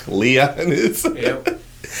 Leonis. Yep.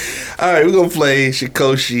 All right, we're gonna play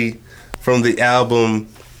Shikoshi from the album,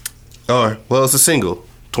 it's a single,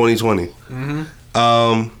 2020.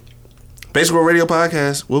 Baseball Radio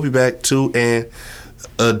podcast. We'll be back to and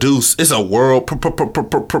Deuce. It's a world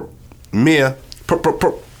premiere.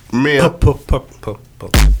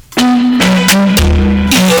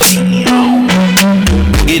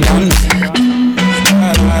 Get down.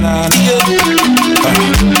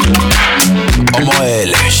 Ọmọ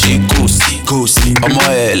ẹlẹ ṣe kùsì, ọmọ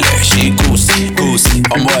ẹlẹ ṣe kùsì,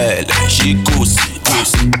 ọmọ ẹlẹ ṣe kùsì.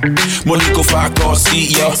 Mo ní kò fa kọ sí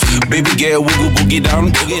yọ, baby girl we go boogie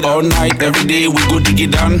down. All night, every day we go dig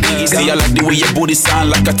it down. See I like the way your booty sound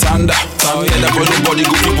like a thunder. Tell that boy nobody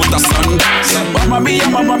go fit put asunder. Mamma mia,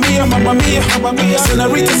 mamma mia, mamma mia, mamma mia.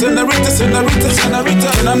 Senorita, senorita, senorita, senorita.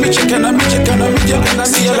 Can I meet you, can I meet you, can I meet you?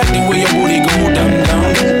 See I like the way your booty go down,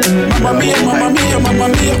 down. Mamma mia, mamma mia, mamma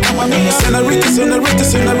mia, mamma mia. Senorita, senorita,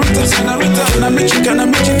 senorita, senorita. Can I meet you, can I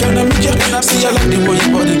meet you, can I meet you? See I like the way your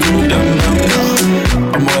body go down, down.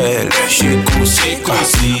 Ọmọ ẹlẹ ṣe kùsì,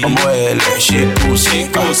 ọmọ ẹlẹ ṣe kùsì,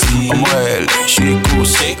 ọmọ ẹlẹ ṣe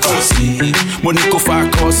kùsì. Mo ní kò fa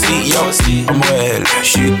kọ sí yọ, ọmọ ẹlẹ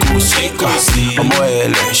ṣe kùsì, ọmọ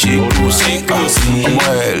ẹlẹ ṣe kùsì, ọmọ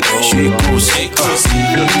ẹlẹ ṣe kùsì.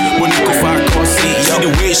 Mo ní kò fa kọ sí yọ. See the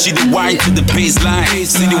way she dey whine to the baseline,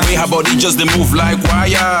 see the way her body just dey move like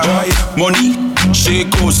wire. Money ṣe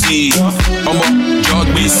kùsì, ọmọ jọ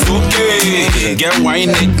gbé sókè. Get wine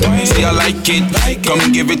it, say I like it.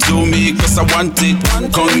 Come give it to me, cause I want it.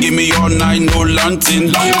 Come give me all night, no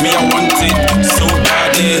lunting. Me, I want it so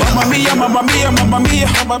badly. Mamma mia, mamma mia, mamma mia,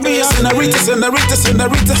 mamma mia. Senorita, senorita,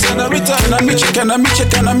 senorita, senorita. Can I meet you, can I meet you,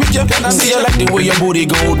 can I meet you? Can I see I like the way your booty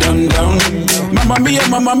go down, down. Mamma mia,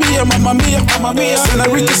 mamma mia, mamma mia, mamma mia.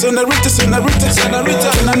 Senorita, senorita, senorita, senorita.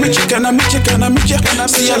 Can I meet you, can I meet you, can I meet you? Can I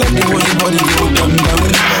see I like the way your body go down,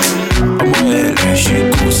 down. Ọmọ ẹlẹ ṣe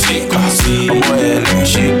kùsì, ọmọ ẹlẹ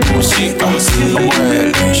ṣe kùsì, ọmọ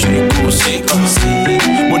ẹlẹ ṣe kùsì.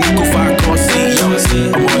 Mo ní kò fa kọ sí yọ,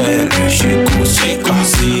 ọmọ ẹlẹ ṣe kùsì,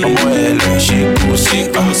 ọmọ ẹlẹ ṣe kùsì,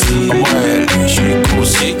 ọmọ ẹlẹ ṣe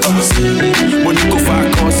kùsì. Mo ní kò fa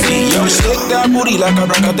kọ sí yọ. Shake that booty like a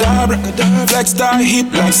abracadabra, flex that hip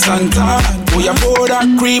like Santa. Boy, I pour that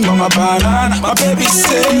cream on my banana. My baby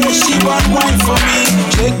say she want wine for me.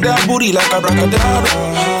 Shake that booty like a abracadabra,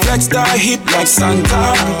 flex that hip like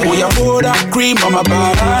Santa. Boy, I pour that cream on my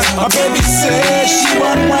banana. My baby say she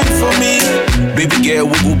want wine for me. Baby girl,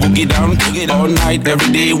 we go boogie down. All night,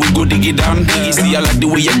 every day, we go dig it down. See, I like the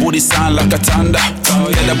way your booty sound like a thunder. Tell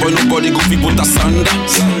that boy nobody go fi put asunder.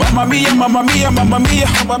 Mamma mia, mamma mia, mamma mia,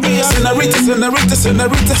 mamma mia. Senorita, senorita,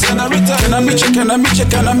 senorita, senorita. Can I meet you, can I meet you,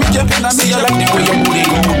 can I meet you? See, I like the way your booty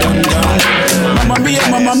go down, down. Mamma mia,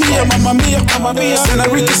 mamma mia, mamma mia, mamma mia.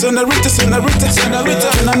 Senorita, senorita, senorita, senorita.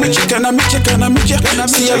 Can I meet you, can I meet you, can I meet you?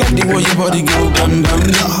 See, I like the way your body go down, down,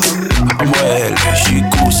 down. Ọmọ ẹlẹ ṣe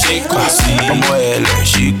kùsì, ọmọ ẹlẹ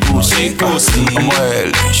ṣe kùsì, ọmọ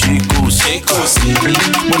ẹlẹ ṣe kùsì.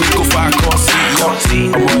 Mo ní kò fa kọ sí yọ,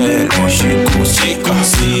 ọmọ ẹlẹ ṣe kùsì,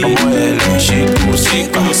 ọmọ ẹlẹ ṣe kùsì,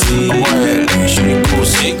 ọmọ ẹlẹ ṣe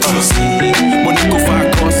kùsì. Mo ní kò fa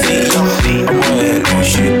kọ sí yọ, ọmọ ẹlẹ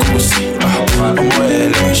ṣe kùsì, ọmọ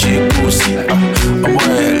ẹlẹ ṣe kùsì, ọmọ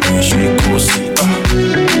ẹlẹ ṣe kùsì.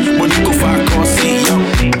 Mo ní kò fa kọ sí yọ,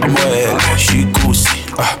 ọmọ ẹlẹ ṣe kùsì.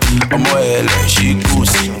 Ọmọ ẹlẹ ṣe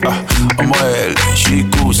kùsì, ọmọ ẹlẹ ṣe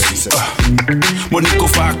kùsì. Mo ní kò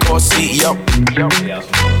fa kọ sí yọ.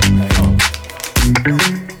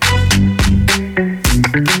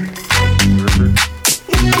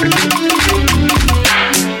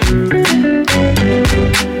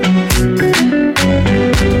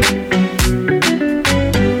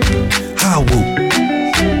 How woo.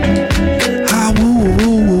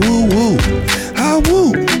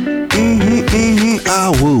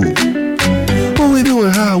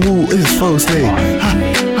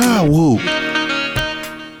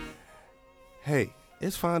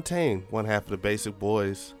 Fontaine, one half of the Basic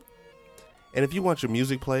Boys. And if you want your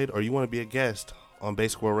music played or you want to be a guest on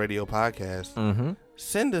Basic World Radio Podcast,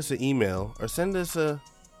 send us an email or send us a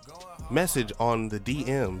message on the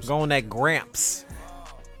DMs. Go on that Gramps.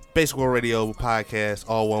 Basic World Radio Podcast,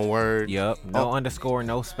 all one word. Yup. No underscore,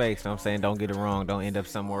 no space. Know what I'm saying? Don't get it wrong. Don't end up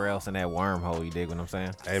somewhere else in that wormhole. You dig what I'm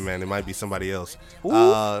saying? Hey, man, it might be somebody else.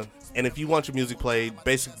 And if you want your music played,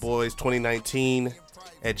 basicboys2019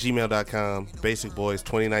 at gmail.com.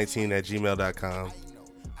 Basicboys2019 at gmail.com.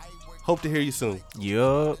 Hope to hear you soon.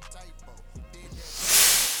 Yup.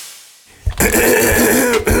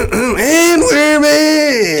 And we're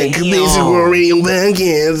back. Basic World Radio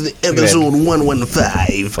Podcast, episode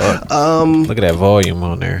 115. Look at that volume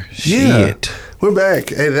on there. Yeah, Shit. we're back.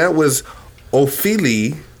 Hey, that was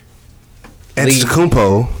Ophelia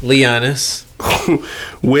Etsukumpo Leonis.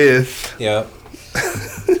 with. Yep.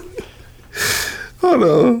 Hold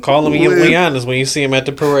on. Call him Leonis when you see him at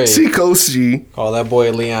the parade. Shikoshi. Call that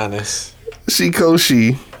boy Leonis.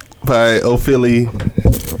 Shikoshi by Ophelia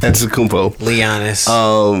Etsukumpo. Leonis.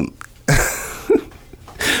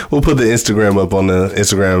 We'll put the Instagram up on the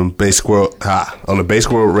Instagram Basic World on the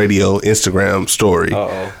Basic World Radio Instagram story.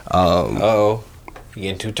 You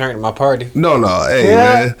getting too turned in my party? No, hey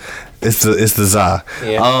man, it's the za.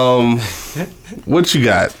 Yeah. What you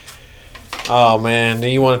got? Oh man,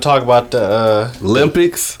 then you want to talk about the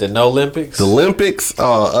Olympics? The No Olympics? The Olympics?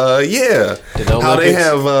 Yeah. The No How they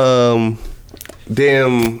Olympics? have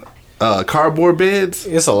damn cardboard beds?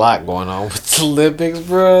 It's a lot going on with the Olympics,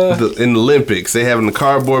 bro. In the Olympics, they having the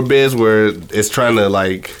cardboard beds where it's trying to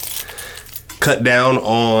like cut down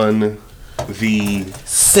on the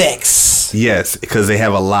sex. Yes, because they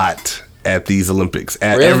have a lot at these Olympics.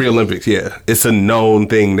 At Really? every Olympics, yeah. It's a known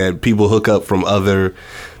thing that people hook up from other.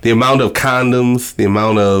 The amount of condoms, the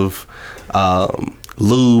amount of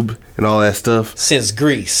lube and all that stuff. Since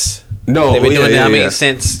Greece. No, They've been doing that. I mean, yeah.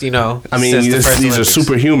 since, I mean, since the first these are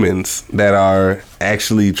Olympics. superhumans that are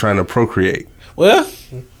actually trying to procreate. Well,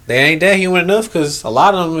 they ain't that human enough because a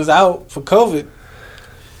lot of them is out for COVID.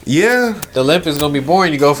 Yeah. The Olympics going to be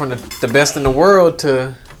boring. You go from the best in the world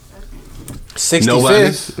to 65th.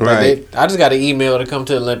 Nobody? Right. I just got an email to come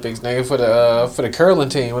to the Olympics, nigga, for the curling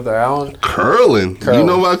team with the Allen. Curling? You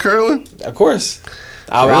know about curling? Of course.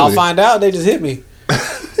 I'll Really? find out. They just hit me.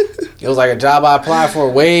 It was like a job I applied for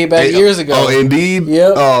way back years ago. Oh, indeed?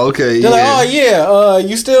 Yep. Oh, okay. They're like, oh yeah,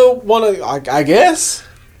 you still want to? I guess.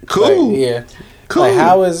 Cool. Like, yeah. Cool. Like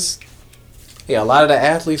how is? Yeah, a lot of the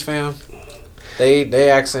athletes, fam. They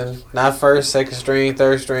asking not first, second string,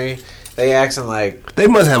 third string. They asking like. They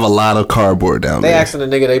must have a lot of cardboard down They there. asking the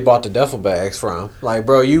nigga they bought the duffel bags from. Like,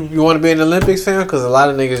 bro, you want to be in the Olympics, fam? Because a lot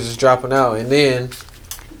of niggas just dropping out, and then.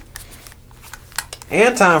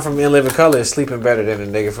 Anton from In Living Color is sleeping better than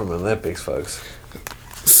the nigga from Olympics, folks.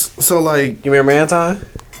 So, like... You remember Anton?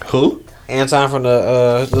 Who? Anton from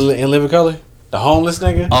the In Living Color? The homeless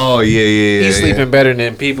nigga? Oh, yeah. He's sleeping better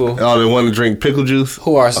than people Oh, they want to drink pickle juice?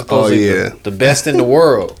 who are supposedly the best in the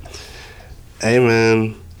world. Hey,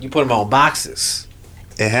 man. You put them on boxes.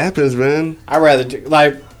 It happens, man. I'd rather,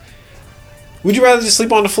 would you rather just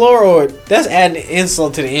sleep on the floor or that's adding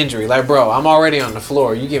insult to the injury? Like, bro, I'm already on the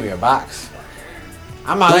floor. You give me a box.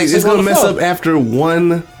 I'm not Like, it's going to mess up after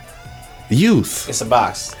one use. It's a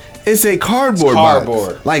box. It's a cardboard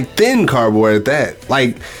box. Like, thin cardboard at that.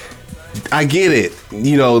 Like, I get it.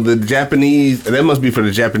 You know, the Japanese, that must be for the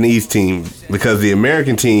Japanese team because the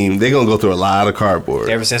American team, they're going to go through a lot of cardboard.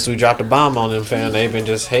 Ever since we dropped a bomb on them, fam, they've been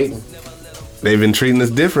just hating. They've been treating us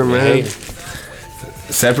different, man. Hating.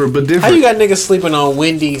 Separate but different. How you got niggas sleeping on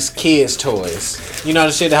Wendy's kids' toys? You know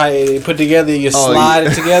the shit how they put together, you slide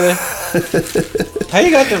it together? How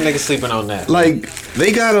you got them niggas sleeping on that? Like,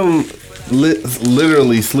 they got them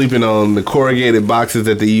literally sleeping on the corrugated boxes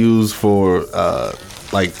that they use for,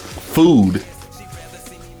 like, food.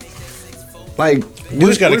 Like,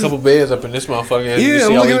 Dude's got a couple beds up in this motherfucker. Yeah, You see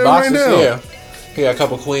I'm all looking these at it right boxes? now. Yeah. He got a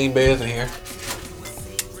couple queen beds in here.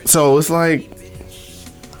 So it's like,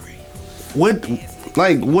 what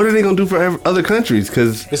are they gonna do for other countries?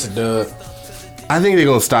 Because It's a dub. I think they're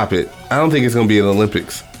gonna stop it. I don't think it's gonna be an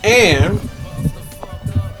Olympics. And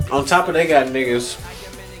on top of they got niggas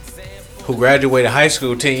who graduated high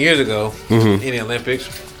school 10 years ago in the Olympics.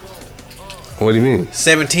 What do you mean?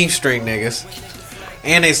 17th string niggas.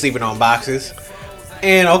 And they sleeping on boxes.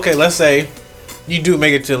 And okay, let's say you do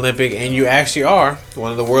make it to the Olympic and you actually are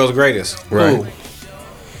one of the world's greatest. Right. Ooh.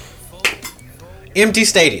 Empty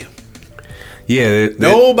stadium. Yeah.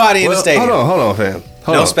 Nobody in the stadium. Hold on, fam.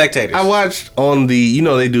 Hold No on. spectators. I watched on the,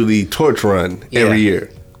 they do the torch run every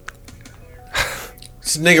year.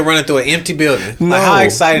 This nigga running through an empty building. Like, how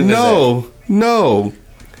exciting is that? No.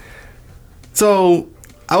 So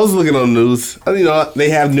I was looking on the news. You know, they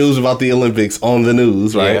have news about the Olympics on the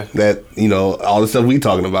news, right? Yeah. That, you know, all the stuff we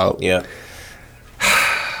talking about. Yeah.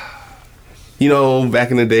 You know,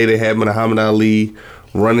 back in the day, they had Muhammad Ali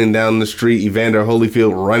running down the street, Evander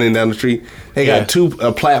Holyfield running down the street. They got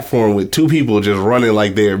a platform with two people just running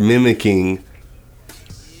like they're mimicking.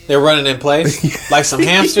 They're running in place like some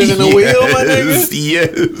hamsters in a wheel, my nigga.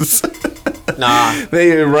 Yes. Nah.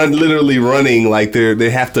 They run literally running like they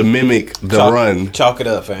have to mimic the run. Chalk it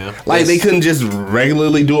up, fam. Like they couldn't just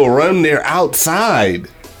regularly do a run. They're outside.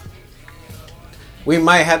 We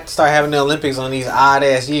might have to start having the Olympics on these odd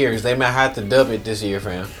ass years. They might have to dub it this year,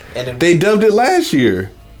 fam. And They dubbed it last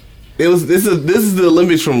year. This is the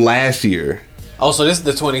Olympics from last year. oh, so this is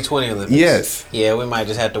the 2020 Olympics. Yes. Yeah, we might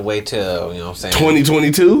just have to wait till, you know what I'm saying?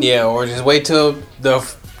 2022? Yeah, or just wait till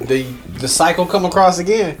the cycle come across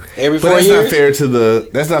again every 4 But that's years.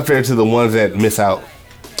 not fair to the ones that miss out.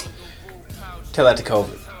 Tell that to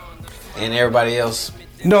COVID and everybody else.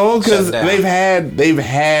 No, because Shut down. they've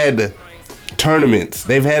had tournaments.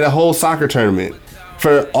 They've had a whole soccer tournament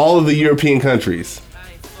for all of the European countries,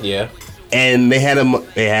 Yeah. and they had them.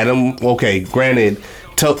 Okay, granted,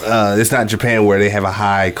 it's not Japan where they have a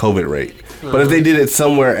high COVID rate, but if they did it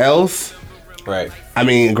somewhere else, Right. I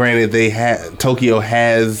mean, granted, Tokyo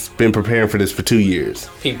has been preparing for this for 2 years,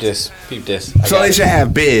 Peep this. so they should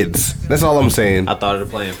have bids. That's all I'm saying. I thought of the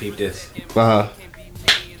plan. Peep this. Uh huh.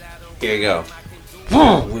 Here you go.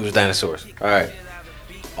 We was dinosaurs. All right.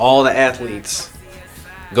 All the athletes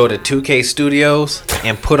go to 2K Studios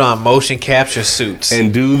and put on motion capture suits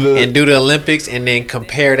And do the Olympics and then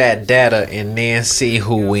compare that data and then see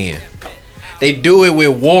who win. They do it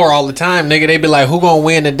with war all the time, nigga. They be like, who gonna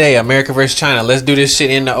win today? America versus China. Let's do this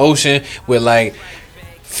shit in the ocean with like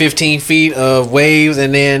 15 feet of waves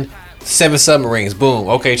and then 7 submarines. Boom.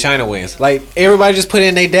 Okay, China wins. Like, everybody just put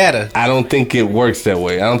in their data. I don't think it works that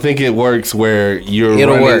way. I don't think it works where you're It'll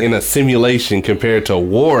running work. in a simulation compared to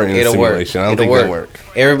war in a It'll work. simulation. I don't It'll think work. that'll work.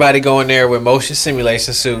 Everybody go in there with motion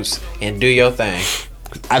simulation suits and do your thing.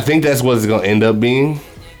 I think that's what it's going to end up being.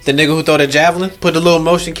 The nigga who throw the javelin, put the little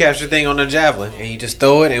motion capture thing on the javelin, and you just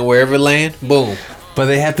throw it, and wherever it land, boom. But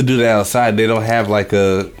they have to do that outside. They don't have like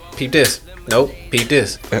a... Peep this. Nope. Peep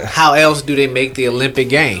this. How else do they make the Olympic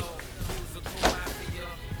game?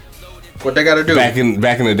 What they gotta do? Back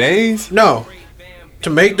in the days? No. To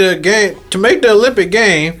make the Olympic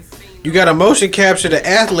game, you gotta motion capture the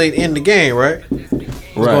athlete in the game, right?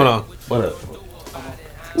 What's going on? What up?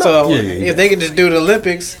 So yeah. if they can just do the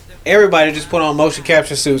Olympics, everybody just put on motion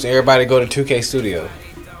capture suits and everybody go to 2K Studio.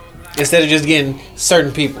 Instead of just getting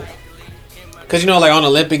certain people. Because, you know, like on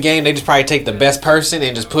Olympic game, they just probably take the best person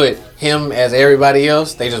and just put him as everybody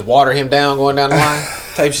else. They just water him down going down the line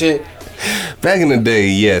type shit. Back in the day,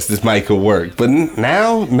 yes, this might could work. But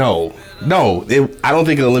now, no. No, I don't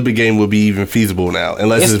think an Olympic game would be even feasible now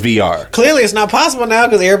unless it's VR. Clearly, it's not possible now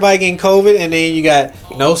because everybody getting COVID, and then you got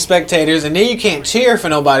no spectators, and then you can't cheer for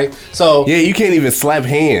nobody. So Yeah, you can't even slap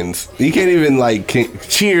hands. You can't even like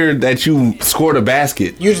cheer that you scored a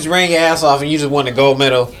basket. you just ran your ass off, and you just won a gold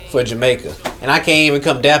medal for Jamaica, and I can't even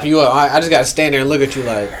come dap you up. I just got to stand there and look at you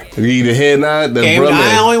like. You either head nod, the I brother.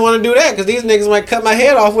 only want to do that because these niggas might cut my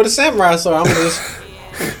head off with a samurai sword. I'm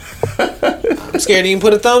scared to even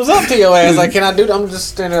put a thumbs up to your ass. Like, can I do that? I'm just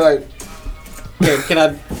standing there like, can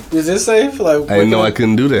I? Is this safe? Like, I didn't know I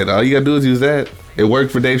couldn't do that. All you gotta do is use that. It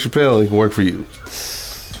worked for Dave Chappelle. It can work for you.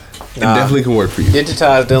 It definitely can work for you.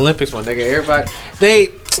 Digitize the Olympics, my nigga. Everybody,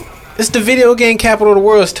 it's the video game capital of the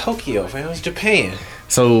world. It's Tokyo, man. It's Japan.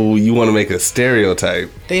 So you want to make a stereotype?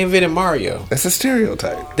 They invented Mario. That's a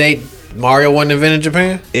stereotype. Mario wasn't invented in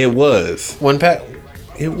Japan. It was. One pack.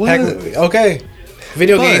 It was. Okay.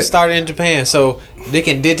 Video But- games started in Japan, so they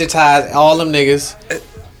can digitize all them niggas.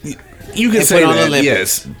 You can And say put on that.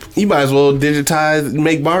 Olympics. Yes. You might as well digitize,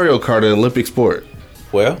 make Mario Kart an Olympic sport.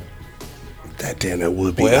 Well, That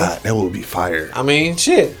would be Well- hot. That would be fire. I mean,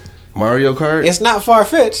 shit. Mario Kart. It's not far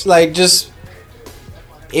fetched. Like, just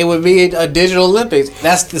it would be a digital Olympics.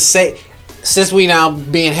 That's the since we now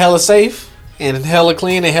being hella safe and hella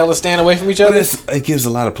clean and hella staying away from each But other. it gives a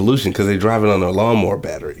lot of pollution because they drive it on a lawnmower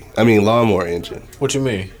battery. I mean, lawnmower engine. What you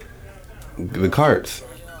mean? The carts.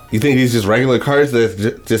 You think these just regular carts that's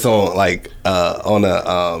just on like on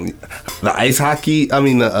the ice hockey? I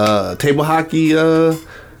mean the table hockey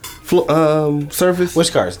surface.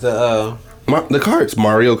 Which cars? The Carts,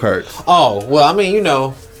 Mario Kart. Oh, well, I mean, you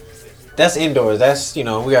know, that's indoors. That's, you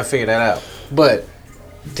know, we gotta figure that out. But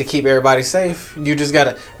to keep everybody safe, you just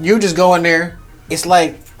go in there. It's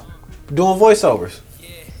like doing voiceovers.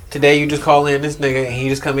 Today you just call in this nigga and he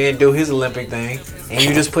just come in and do his Olympic thing, and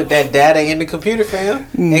you just put that data in the computer, fam,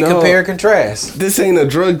 and No. compare and contrast. This ain't a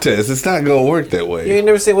drug test. It's not gonna work that You way. ain't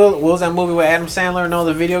never seen what was that movie with Adam Sandler and all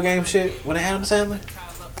the video game shit with Adam Sandler?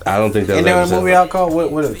 I don't think that's. Ain't there a movie out called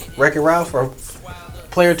what is it, Wreck-It Ralph or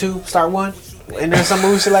Player 2 Start 1? And there's some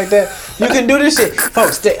movie shit like that. You can do this shit,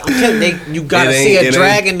 folks. I'm telling you gotta It see ain't- a it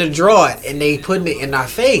dragon to draw it, and they putting it in our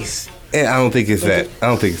face. I don't think it's that. I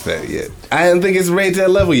don't think it's that yet. I don't think it's raised to that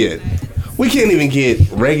level yet. We can't even get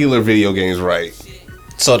regular video games right.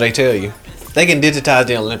 So they tell you they can digitize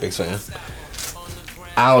the Olympics, man.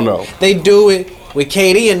 I don't know. They do it with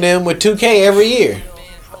KD and them with 2K every year.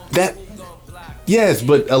 That yes,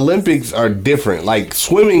 but Olympics are different. Like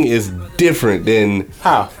swimming is different than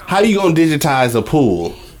How? How you gonna digitize a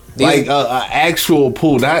pool? Like a actual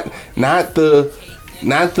pool, not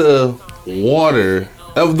the water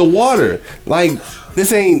of the water. Like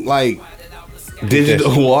this ain't like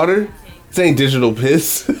digital water. This ain't digital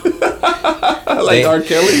piss. Like R.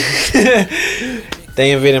 Kelly.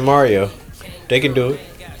 They invented Mario. They can do it.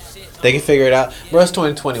 They can figure it out. Bro, it's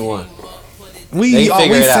 2021. They We figure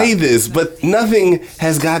always it out. say this, but nothing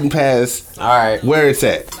has gotten past All right. where it's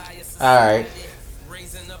at. All right.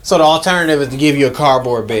 So the alternative is to give you a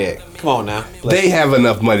cardboard bed. Come on now. They have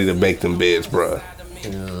enough money to make them beds, bruh.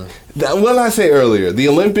 What I say earlier, the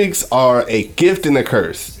Olympics are a gift and a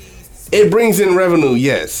curse. It brings in revenue,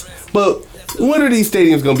 yes, but what are these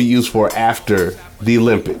stadiums going to be used for after the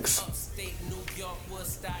Olympics?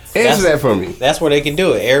 Answer that for me. That's where they can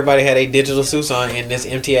do it. Everybody had a digital suits on in this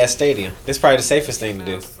empty ass stadium. This is probably the safest thing to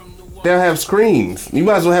do. They'll have screens. You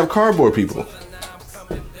might as well have cardboard people.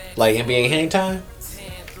 Like NBA hang time.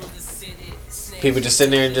 People just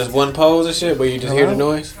sitting there in just one pose and shit, where you just hear the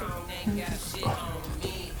noise.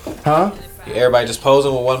 Huh? Everybody just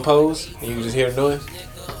posing with one pose, and you can just hear the noise.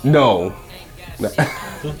 No.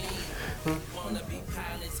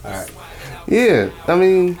 Alright. Yeah, I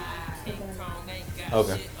mean,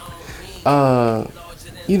 Okay.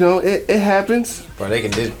 you know, it happens. Bro, they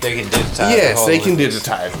can digitize. the Yes, whole they can Olympics.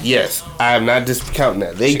 digitize. Yes, I am not discounting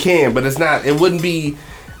that. They can, but it's not. It wouldn't be.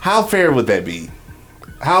 How fair would that be?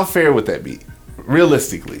 How fair would that be?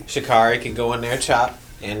 Realistically. Sha'Carri could go in there, chop,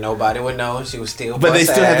 and nobody would know, and she would still. But they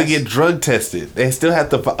bust still have to ass. get drug tested. They still have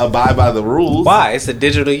to abide by the rules. Why? It's a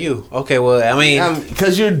digital you. Okay, well, I mean,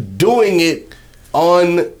 Because you're doing it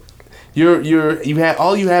on. You have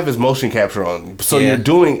all you have is motion capture on, so Yeah. you're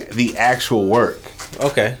doing the actual work.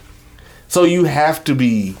 okay. So you have to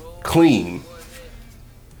be clean.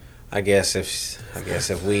 I guess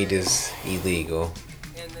if weed is illegal,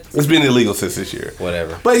 It's been illegal since this year.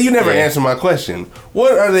 whatever. But you never Yeah. answered my question.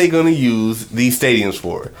 What are they going to use these stadiums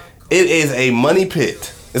for? It is a money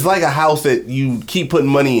pit. It's like a house that you keep putting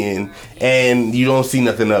money in and you don't see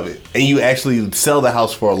nothing of it. And you actually sell the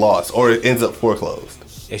house for a loss or it ends up foreclosed.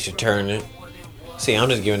 They should turn it. See, I'm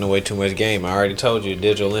just giving away too much game. I already told you,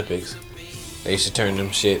 Digital Olympics. They should turn them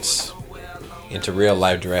shits into real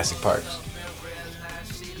life Jurassic Parks.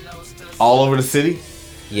 All over the city?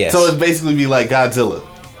 Yes. So it'd basically be like Godzilla.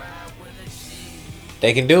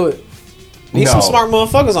 They can do it. Need No. some smart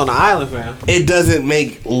motherfuckers on the island, fam. It doesn't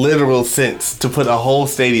make literal sense to put a whole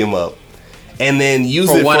stadium up and then use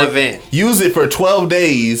For it one for event. Use it for 12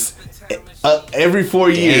 days every 4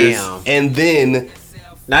 years, Damn. and then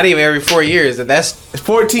Not even every 4 years. That's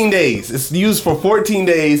 14 days. It's used for 14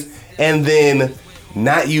 days and then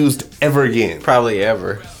not used ever again. probably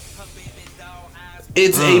ever.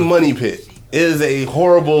 It's a money pit. It is a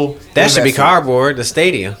horrible. That should be investment. cardboard. The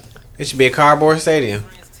stadium. It should be a cardboard stadium.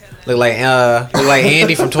 Look like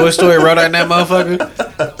Andy from Toy Story wrote out that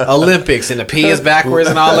motherfucker. Olympics and the P is backwards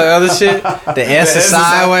and all the other shit. The S is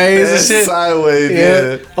sideways and shit. Sideways,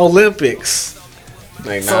 Yeah. yeah. Olympics.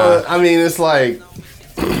 Like, nah. So I mean, it's like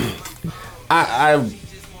I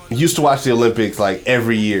used to watch the Olympics like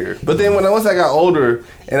every year, but then once I got older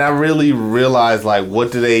and I really realized like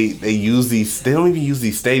what do they use these? They don't even use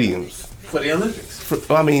these stadiums. For the Olympics.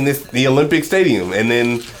 I mean, it's the Olympic Stadium, and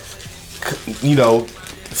then you know,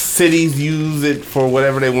 cities use it for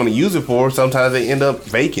whatever they want to use it for. Sometimes they end up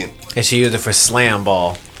vacant. And she used it for slam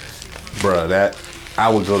ball. Bruh, that I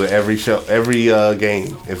would go to every show, every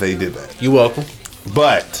game if they did that. You welcome.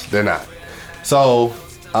 But they're not. So,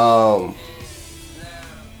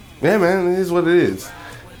 yeah, man, it is what it is.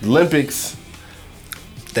 Olympics,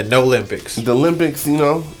 The No Olympics. the Olympics, you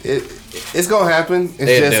know, it's gonna happen. It's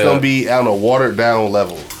It just do. gonna be on a watered down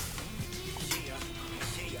level.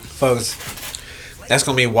 Folks, that's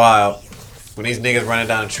gonna be wild when these niggas running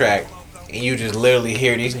down the track and you just literally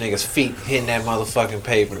hear these niggas' feet hitting that motherfucking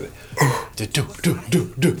paper.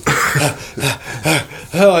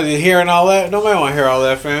 Oh, you hearing all that? Nobody want to hear all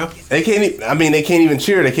that, fam. They can't. They can't even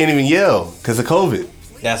cheer. They can't even yell because of COVID.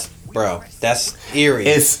 That's eerie.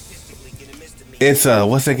 It's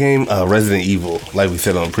what's that game? Resident Evil. Like we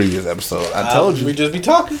said on a previous episode. I told you. We just be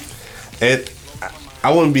talking.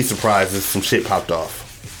 I wouldn't be surprised if some shit popped off.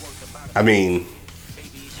 I mean,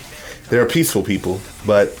 they're peaceful people,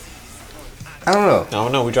 but I don't know. I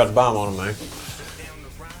don't know. We dropped the bomb on them, man.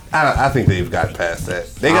 I think they've gotten past that.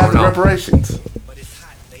 They got the reparations.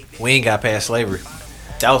 We ain't got past slavery.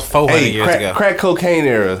 That was 400 years ago. Crack cocaine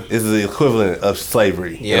era is the equivalent of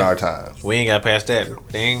slavery in our time. We ain't got past that.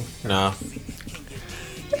 Dang. No.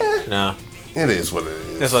 No. It is what it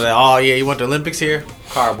is. That's what. Oh yeah, you want the Olympics here?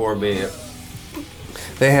 Cardboard bed.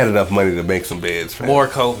 They had enough money to make some beds, fam. More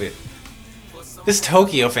COVID. This is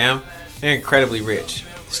Tokyo, fam. They're incredibly rich.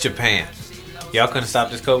 It's Japan. Y'all couldn't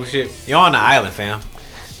stop this COVID shit. Y'all on the island, fam.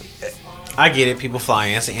 I get it. People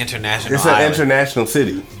flying. It's an international It's island. an international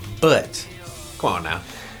city. But, come on now.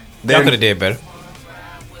 Y'all could have did better.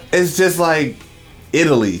 It's just like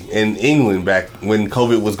Italy and England back when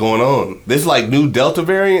COVID was going on. This like new Delta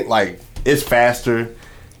variant, like it's faster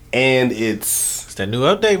and It's that new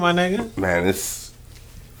update, my nigga. Man, it's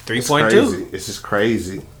 3.2. It's just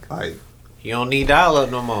crazy. Like You don't need dial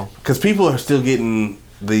up no more. because people are still getting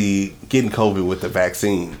COVID with the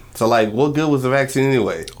vaccine. So like, what good was the vaccine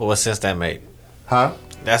anyway? Well, what sense that made? Huh?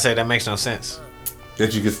 That makes no sense.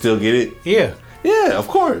 That you could still get it? Yeah, Yeah, of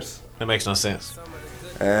course. that makes no sense.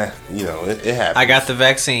 It happens. I got the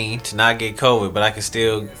vaccine to not get COVID, but I can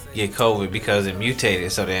still get COVID because it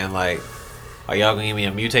mutated. So then, like, are y'all gonna give me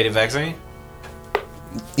a mutated vaccine?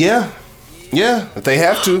 Yeah. If they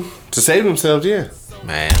have to save themselves, yeah.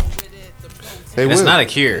 Man, They it's will. not a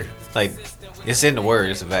cure. Like, it's in the word.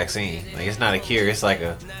 It's a vaccine. Like, it's not a cure. It's like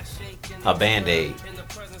a Band-Aid.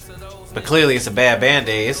 But clearly, it's a bad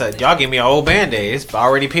Band-Aid. It's like, y'all give me an old Band-Aid. It's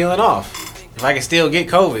already peeling off. If I can still get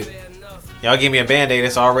COVID, y'all give me a Band-Aid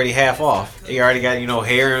that's already half off. It already got,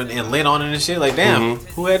 hair and lint on it and shit. Like, damn,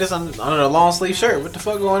 who had this under a long sleeve shirt? What the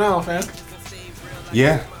fuck going on, fam?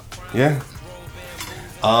 Yeah. Yeah,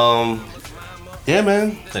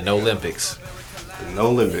 man. The No Olympics. No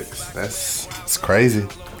Olympics. It's crazy.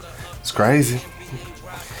 It's crazy.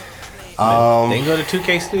 They can go to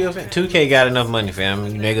 2K Studios. 2K got enough money, fam.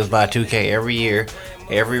 You niggas buy 2K every year,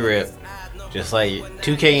 every rip. Just like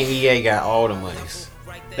 2K and EA got all the monies.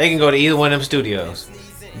 They can go to either one of them studios.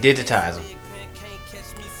 Digitize them.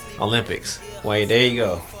 Olympics. Wait, there you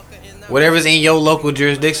go. Whatever's in your local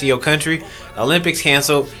jurisdiction, your country, Olympics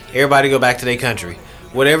canceled, everybody go back to their country.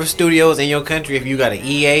 Whatever studios in your country, if you got an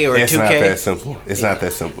EA or a 2K. It's not that simple. It's not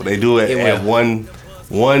that simple. They do it at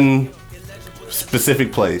one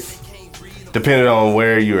specific place, depending on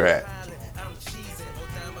where you're at.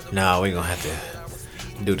 Nah, we're gonna have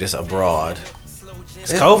to do this abroad.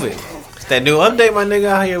 It's COVID. It's that new update, my nigga,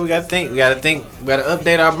 out here. We gotta think. We gotta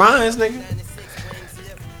update our minds, nigga.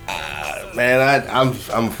 Man,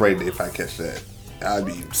 I'm afraid if I catch that, I'd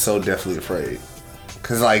be so definitely afraid.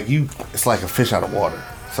 Cause like it's like a fish out of water.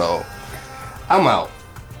 So I'm out.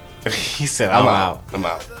 He said, I'm out. I'm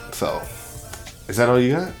out. So is that all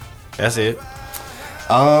you got? That's it.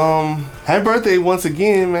 Happy birthday once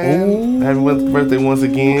again, man. Ooh. Happy birthday once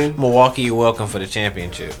again. Milwaukee, you're welcome for the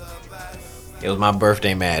championship. It was my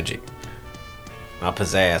birthday magic. My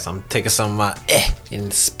pizzazz. I'm taking some of my in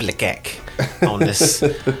splicack on this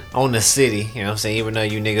on the city. You know what I'm saying? Even though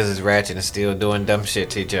you niggas is ratchet and still doing dumb shit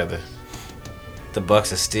to each other, the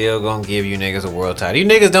Bucks are still gonna give you niggas a world title. You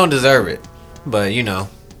niggas don't deserve it, but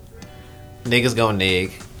niggas gonna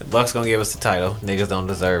nig. The Bucks gonna give us the title. Niggas don't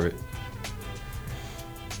deserve it.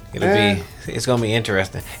 It's gonna be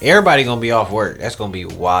interesting. Everybody gonna be off work. That's gonna be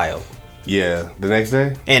wild. Yeah, the next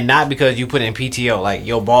day. And not because you put in PTO. Like,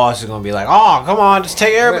 your boss is gonna be like, oh, come on, just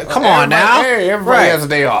take everybody. Come on now. Hey, everybody has a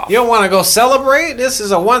day off. You don't want to go celebrate? This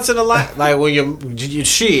is a once in a life. Like, well, you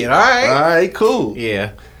shit. All right. All right, cool.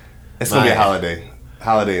 Yeah. It's gonna be a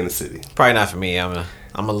holiday in the city. Probably not for me. I'm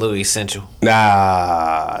a little essential.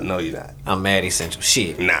 Nah, no, you're not. I'm mad essential.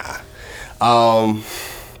 Shit. Nah.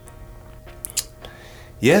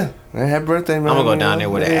 Yeah, man, happy birthday, man. I'm gonna go down there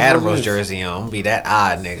with an Yeah, Admirals it is. jersey on. I'm gonna be that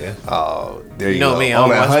odd nigga. Oh, there you know go. me, I On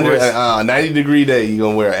don't a watch 90-degree day, you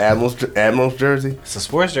gonna wear an Admirals jersey? It's a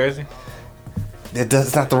sports jersey.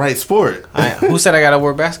 It's not the right sport. Who said I gotta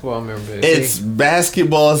wear basketball memorabilia? It's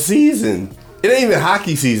basketball season. It ain't even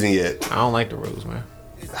hockey season yet. I don't like the rules, man.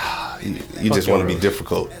 You just want to be rules.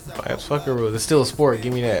 difficult. Fuck the rules. It's still a sport.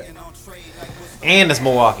 Give me that. And it's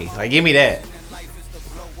Milwaukee. Like, give me that.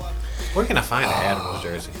 Where can I find an Admirals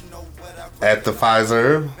jersey? at the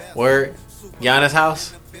Pfizer. Word. Giannis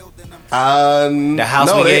house? The house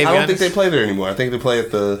no, we gave I don't Giannis? think they play there anymore. I think they play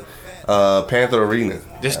at the Panther Arena.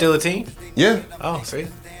 They're still a team? Yeah, Oh, see?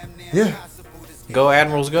 yeah. Go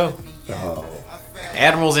Admirals, go. Oh.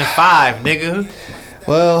 Admirals in 5, nigga.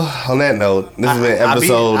 Well, on that note, this has been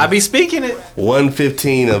episode I be speaking it.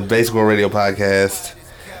 115 of Baseball Radio Podcast.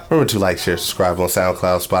 Remember to like, share, subscribe on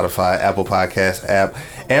SoundCloud, Spotify, Apple Podcast app,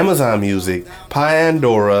 Amazon Music,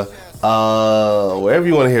 Pandora, wherever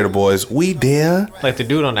you want to hear the boys. We there. Like the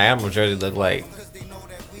dude on the Admiral jersey looked like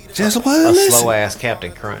Just a listen. slow ass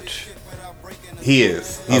Captain Crunch. He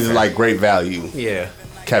is. He's Okay. like great value. Yeah.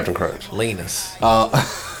 Captain Crunch. Leanus.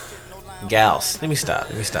 Gals. Let me stop.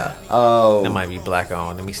 Oh, That might be black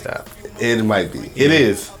on. Let me stop. it might be. It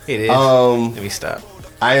is. It is. Um, Let me stop.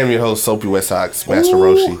 I am your host, Soapy West Sox, Master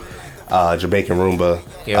Roshi, Jamaican Roomba,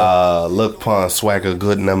 Yeah. Look Pon Swagger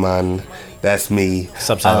Good Naman. That's me.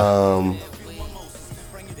 Subtitle.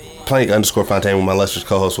 Plank_Fontaine with my illustrious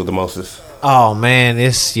co-host with the mostest. Oh man,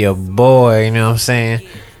 it's your boy, you know what I'm saying?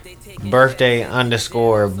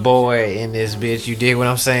 Birthday_boy in this bitch. You dig what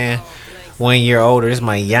I'm saying? 1 year older. This is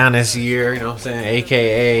my Giannis year, you know what I'm saying?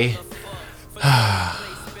 AKA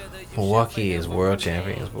Milwaukee is world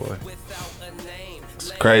champions, boy.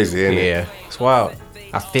 It's crazy, isn't it? Yeah, it's wild.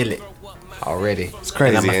 I feel it already. It's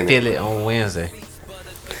crazy, And I'm ain't gonna feel it on Wednesday.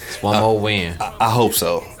 It's one more win. I hope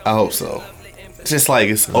so. Just like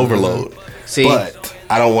it's overload. See, but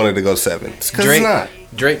I don't want it to go 7. Because it's not.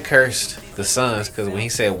 Drake cursed the Suns because when he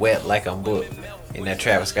said "wet like I'm booked" in that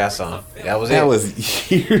Travis Scott song, that was That it.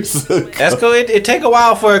 was years ago. That's cool. It take a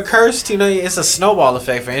while for a curse. You know, it's a snowball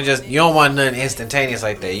effect for it. Just you don't want nothing instantaneous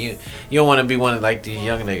like that. You don't want to be one of like the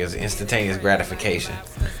young niggas. Instantaneous gratification.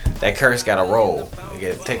 That curse got to roll.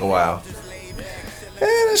 It take a while.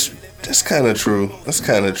 Yeah, that's kind of true.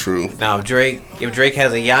 Now, if Drake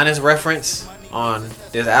has a Giannis reference on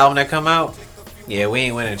this album that come out, yeah, we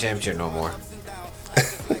ain't winning a championship no more.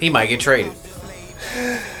 He might get traded.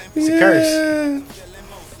 It's a curse.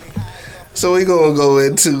 So we gonna go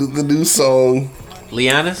into the new song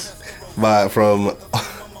Leonis? from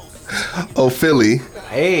Philly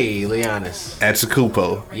Hey, Leonis. at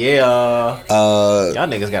Sakupo. Yeah. Y'all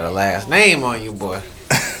niggas got a last name on you, boy.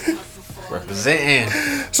 Representing.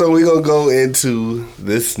 So we gonna go into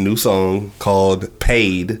this new song called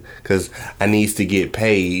 "Paid" because I needs to get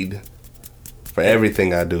paid for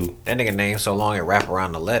everything I do. That nigga name so long it wrap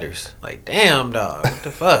around the letters. Like, damn, dog. What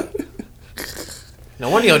the fuck? No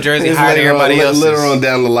wonder your jersey It's higher than everybody else's. later on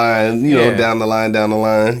down the line, you know, Yeah. down the line. You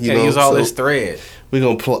Gotta know, use all so this thread. we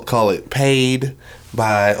gonna call it "Paid"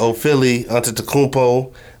 by Philly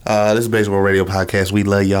Antetokounmpo. This is Baseball Radio Podcast. We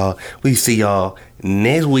love y'all. We see y'all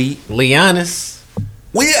next week. Leonis.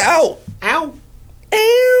 We out. Ow.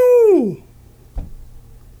 Ew.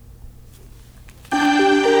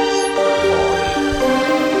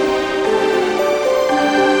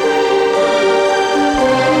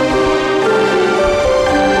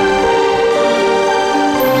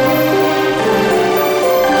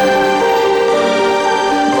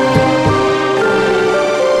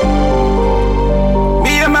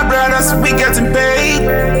 Me and my brothers, we getting paid.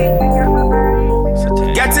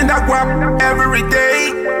 Getting that guap every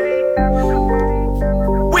day.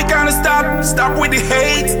 We gotta stop with the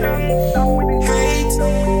hate.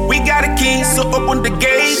 We got a key, so open the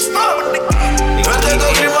gates.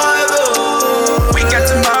 We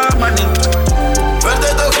getting my money.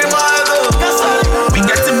 We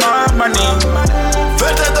getting my money.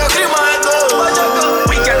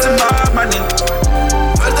 We getting my money.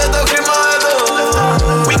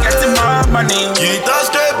 We getting my money. Kita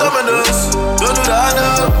straight dominus, don't do that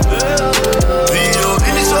now. Dio,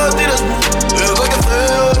 initiatives, eu vou que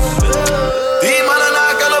feus. Di mana na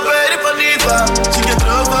kano peri panita, singe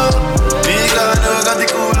trova. Di kano ganti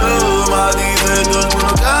kulo, ma di vedos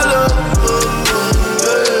muno kalo.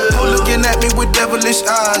 Looking at me with devilish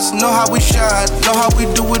eyes. Know how we shine, know how we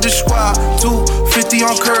do with the squad. 250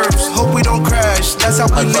 on curves, hope we don't crash. That's how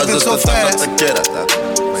we living so fast.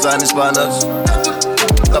 Zijn Spaaners,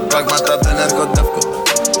 dat pragmata tener kotevko.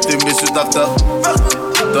 Timbi su tafta,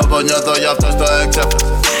 to bonioto ja to sto accept.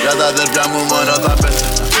 Ja da derbiamu mono tapet.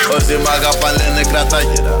 Osi maga palene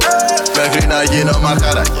kratajira. Pegrina jino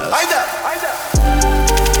makaranya.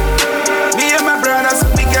 Me and my brothers,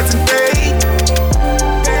 we getting paid.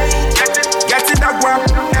 Getting that guap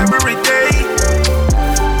every day.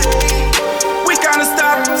 We gotta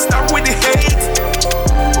stop with the hate.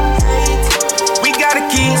 We got a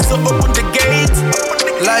key, so open the gate.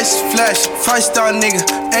 Like Ice flash, 5-star nigga.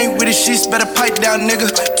 Ain't with the sheets, better pipe down, nigga.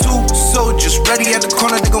 2 soldiers ready at the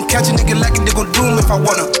corner. They gon' catch a nigga like it, they gon' do him if I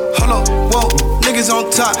wanna. Hold up, whoa, niggas on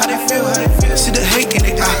top. How they feel? See the hate in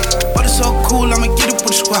their eye. But it's so cool, I'ma get it with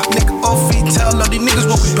the squad. Nigga, off feet, tell all these niggas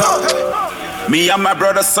what we bout. Me and my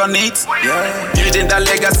brother son it, building that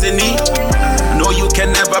legacy need. No, you can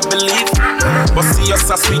never believe, but see us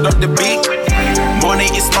as we on the beat. Money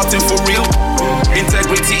is nothing for real,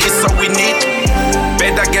 integrity is all we need.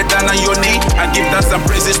 Better get down on your knee and give thanks and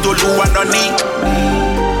praises to Lou and Oni.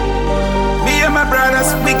 Me and my brothers,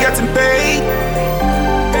 we getting paid,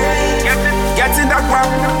 getting that guap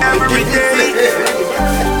every day.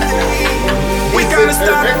 We gotta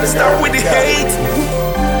stop with the hate.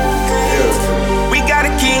 We got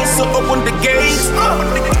a key, so open the gates.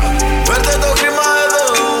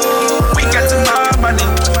 We getting my money.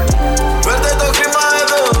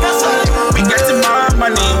 We getting my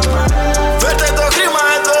money.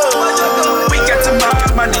 We getting my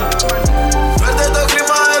money.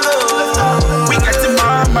 We getting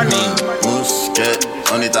my money. Mousquet,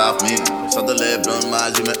 on est à me. Sans de les blondes,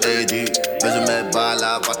 j'ai mes AD. Mais je mets pas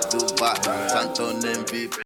la voix tout bas. Sans ton MVP.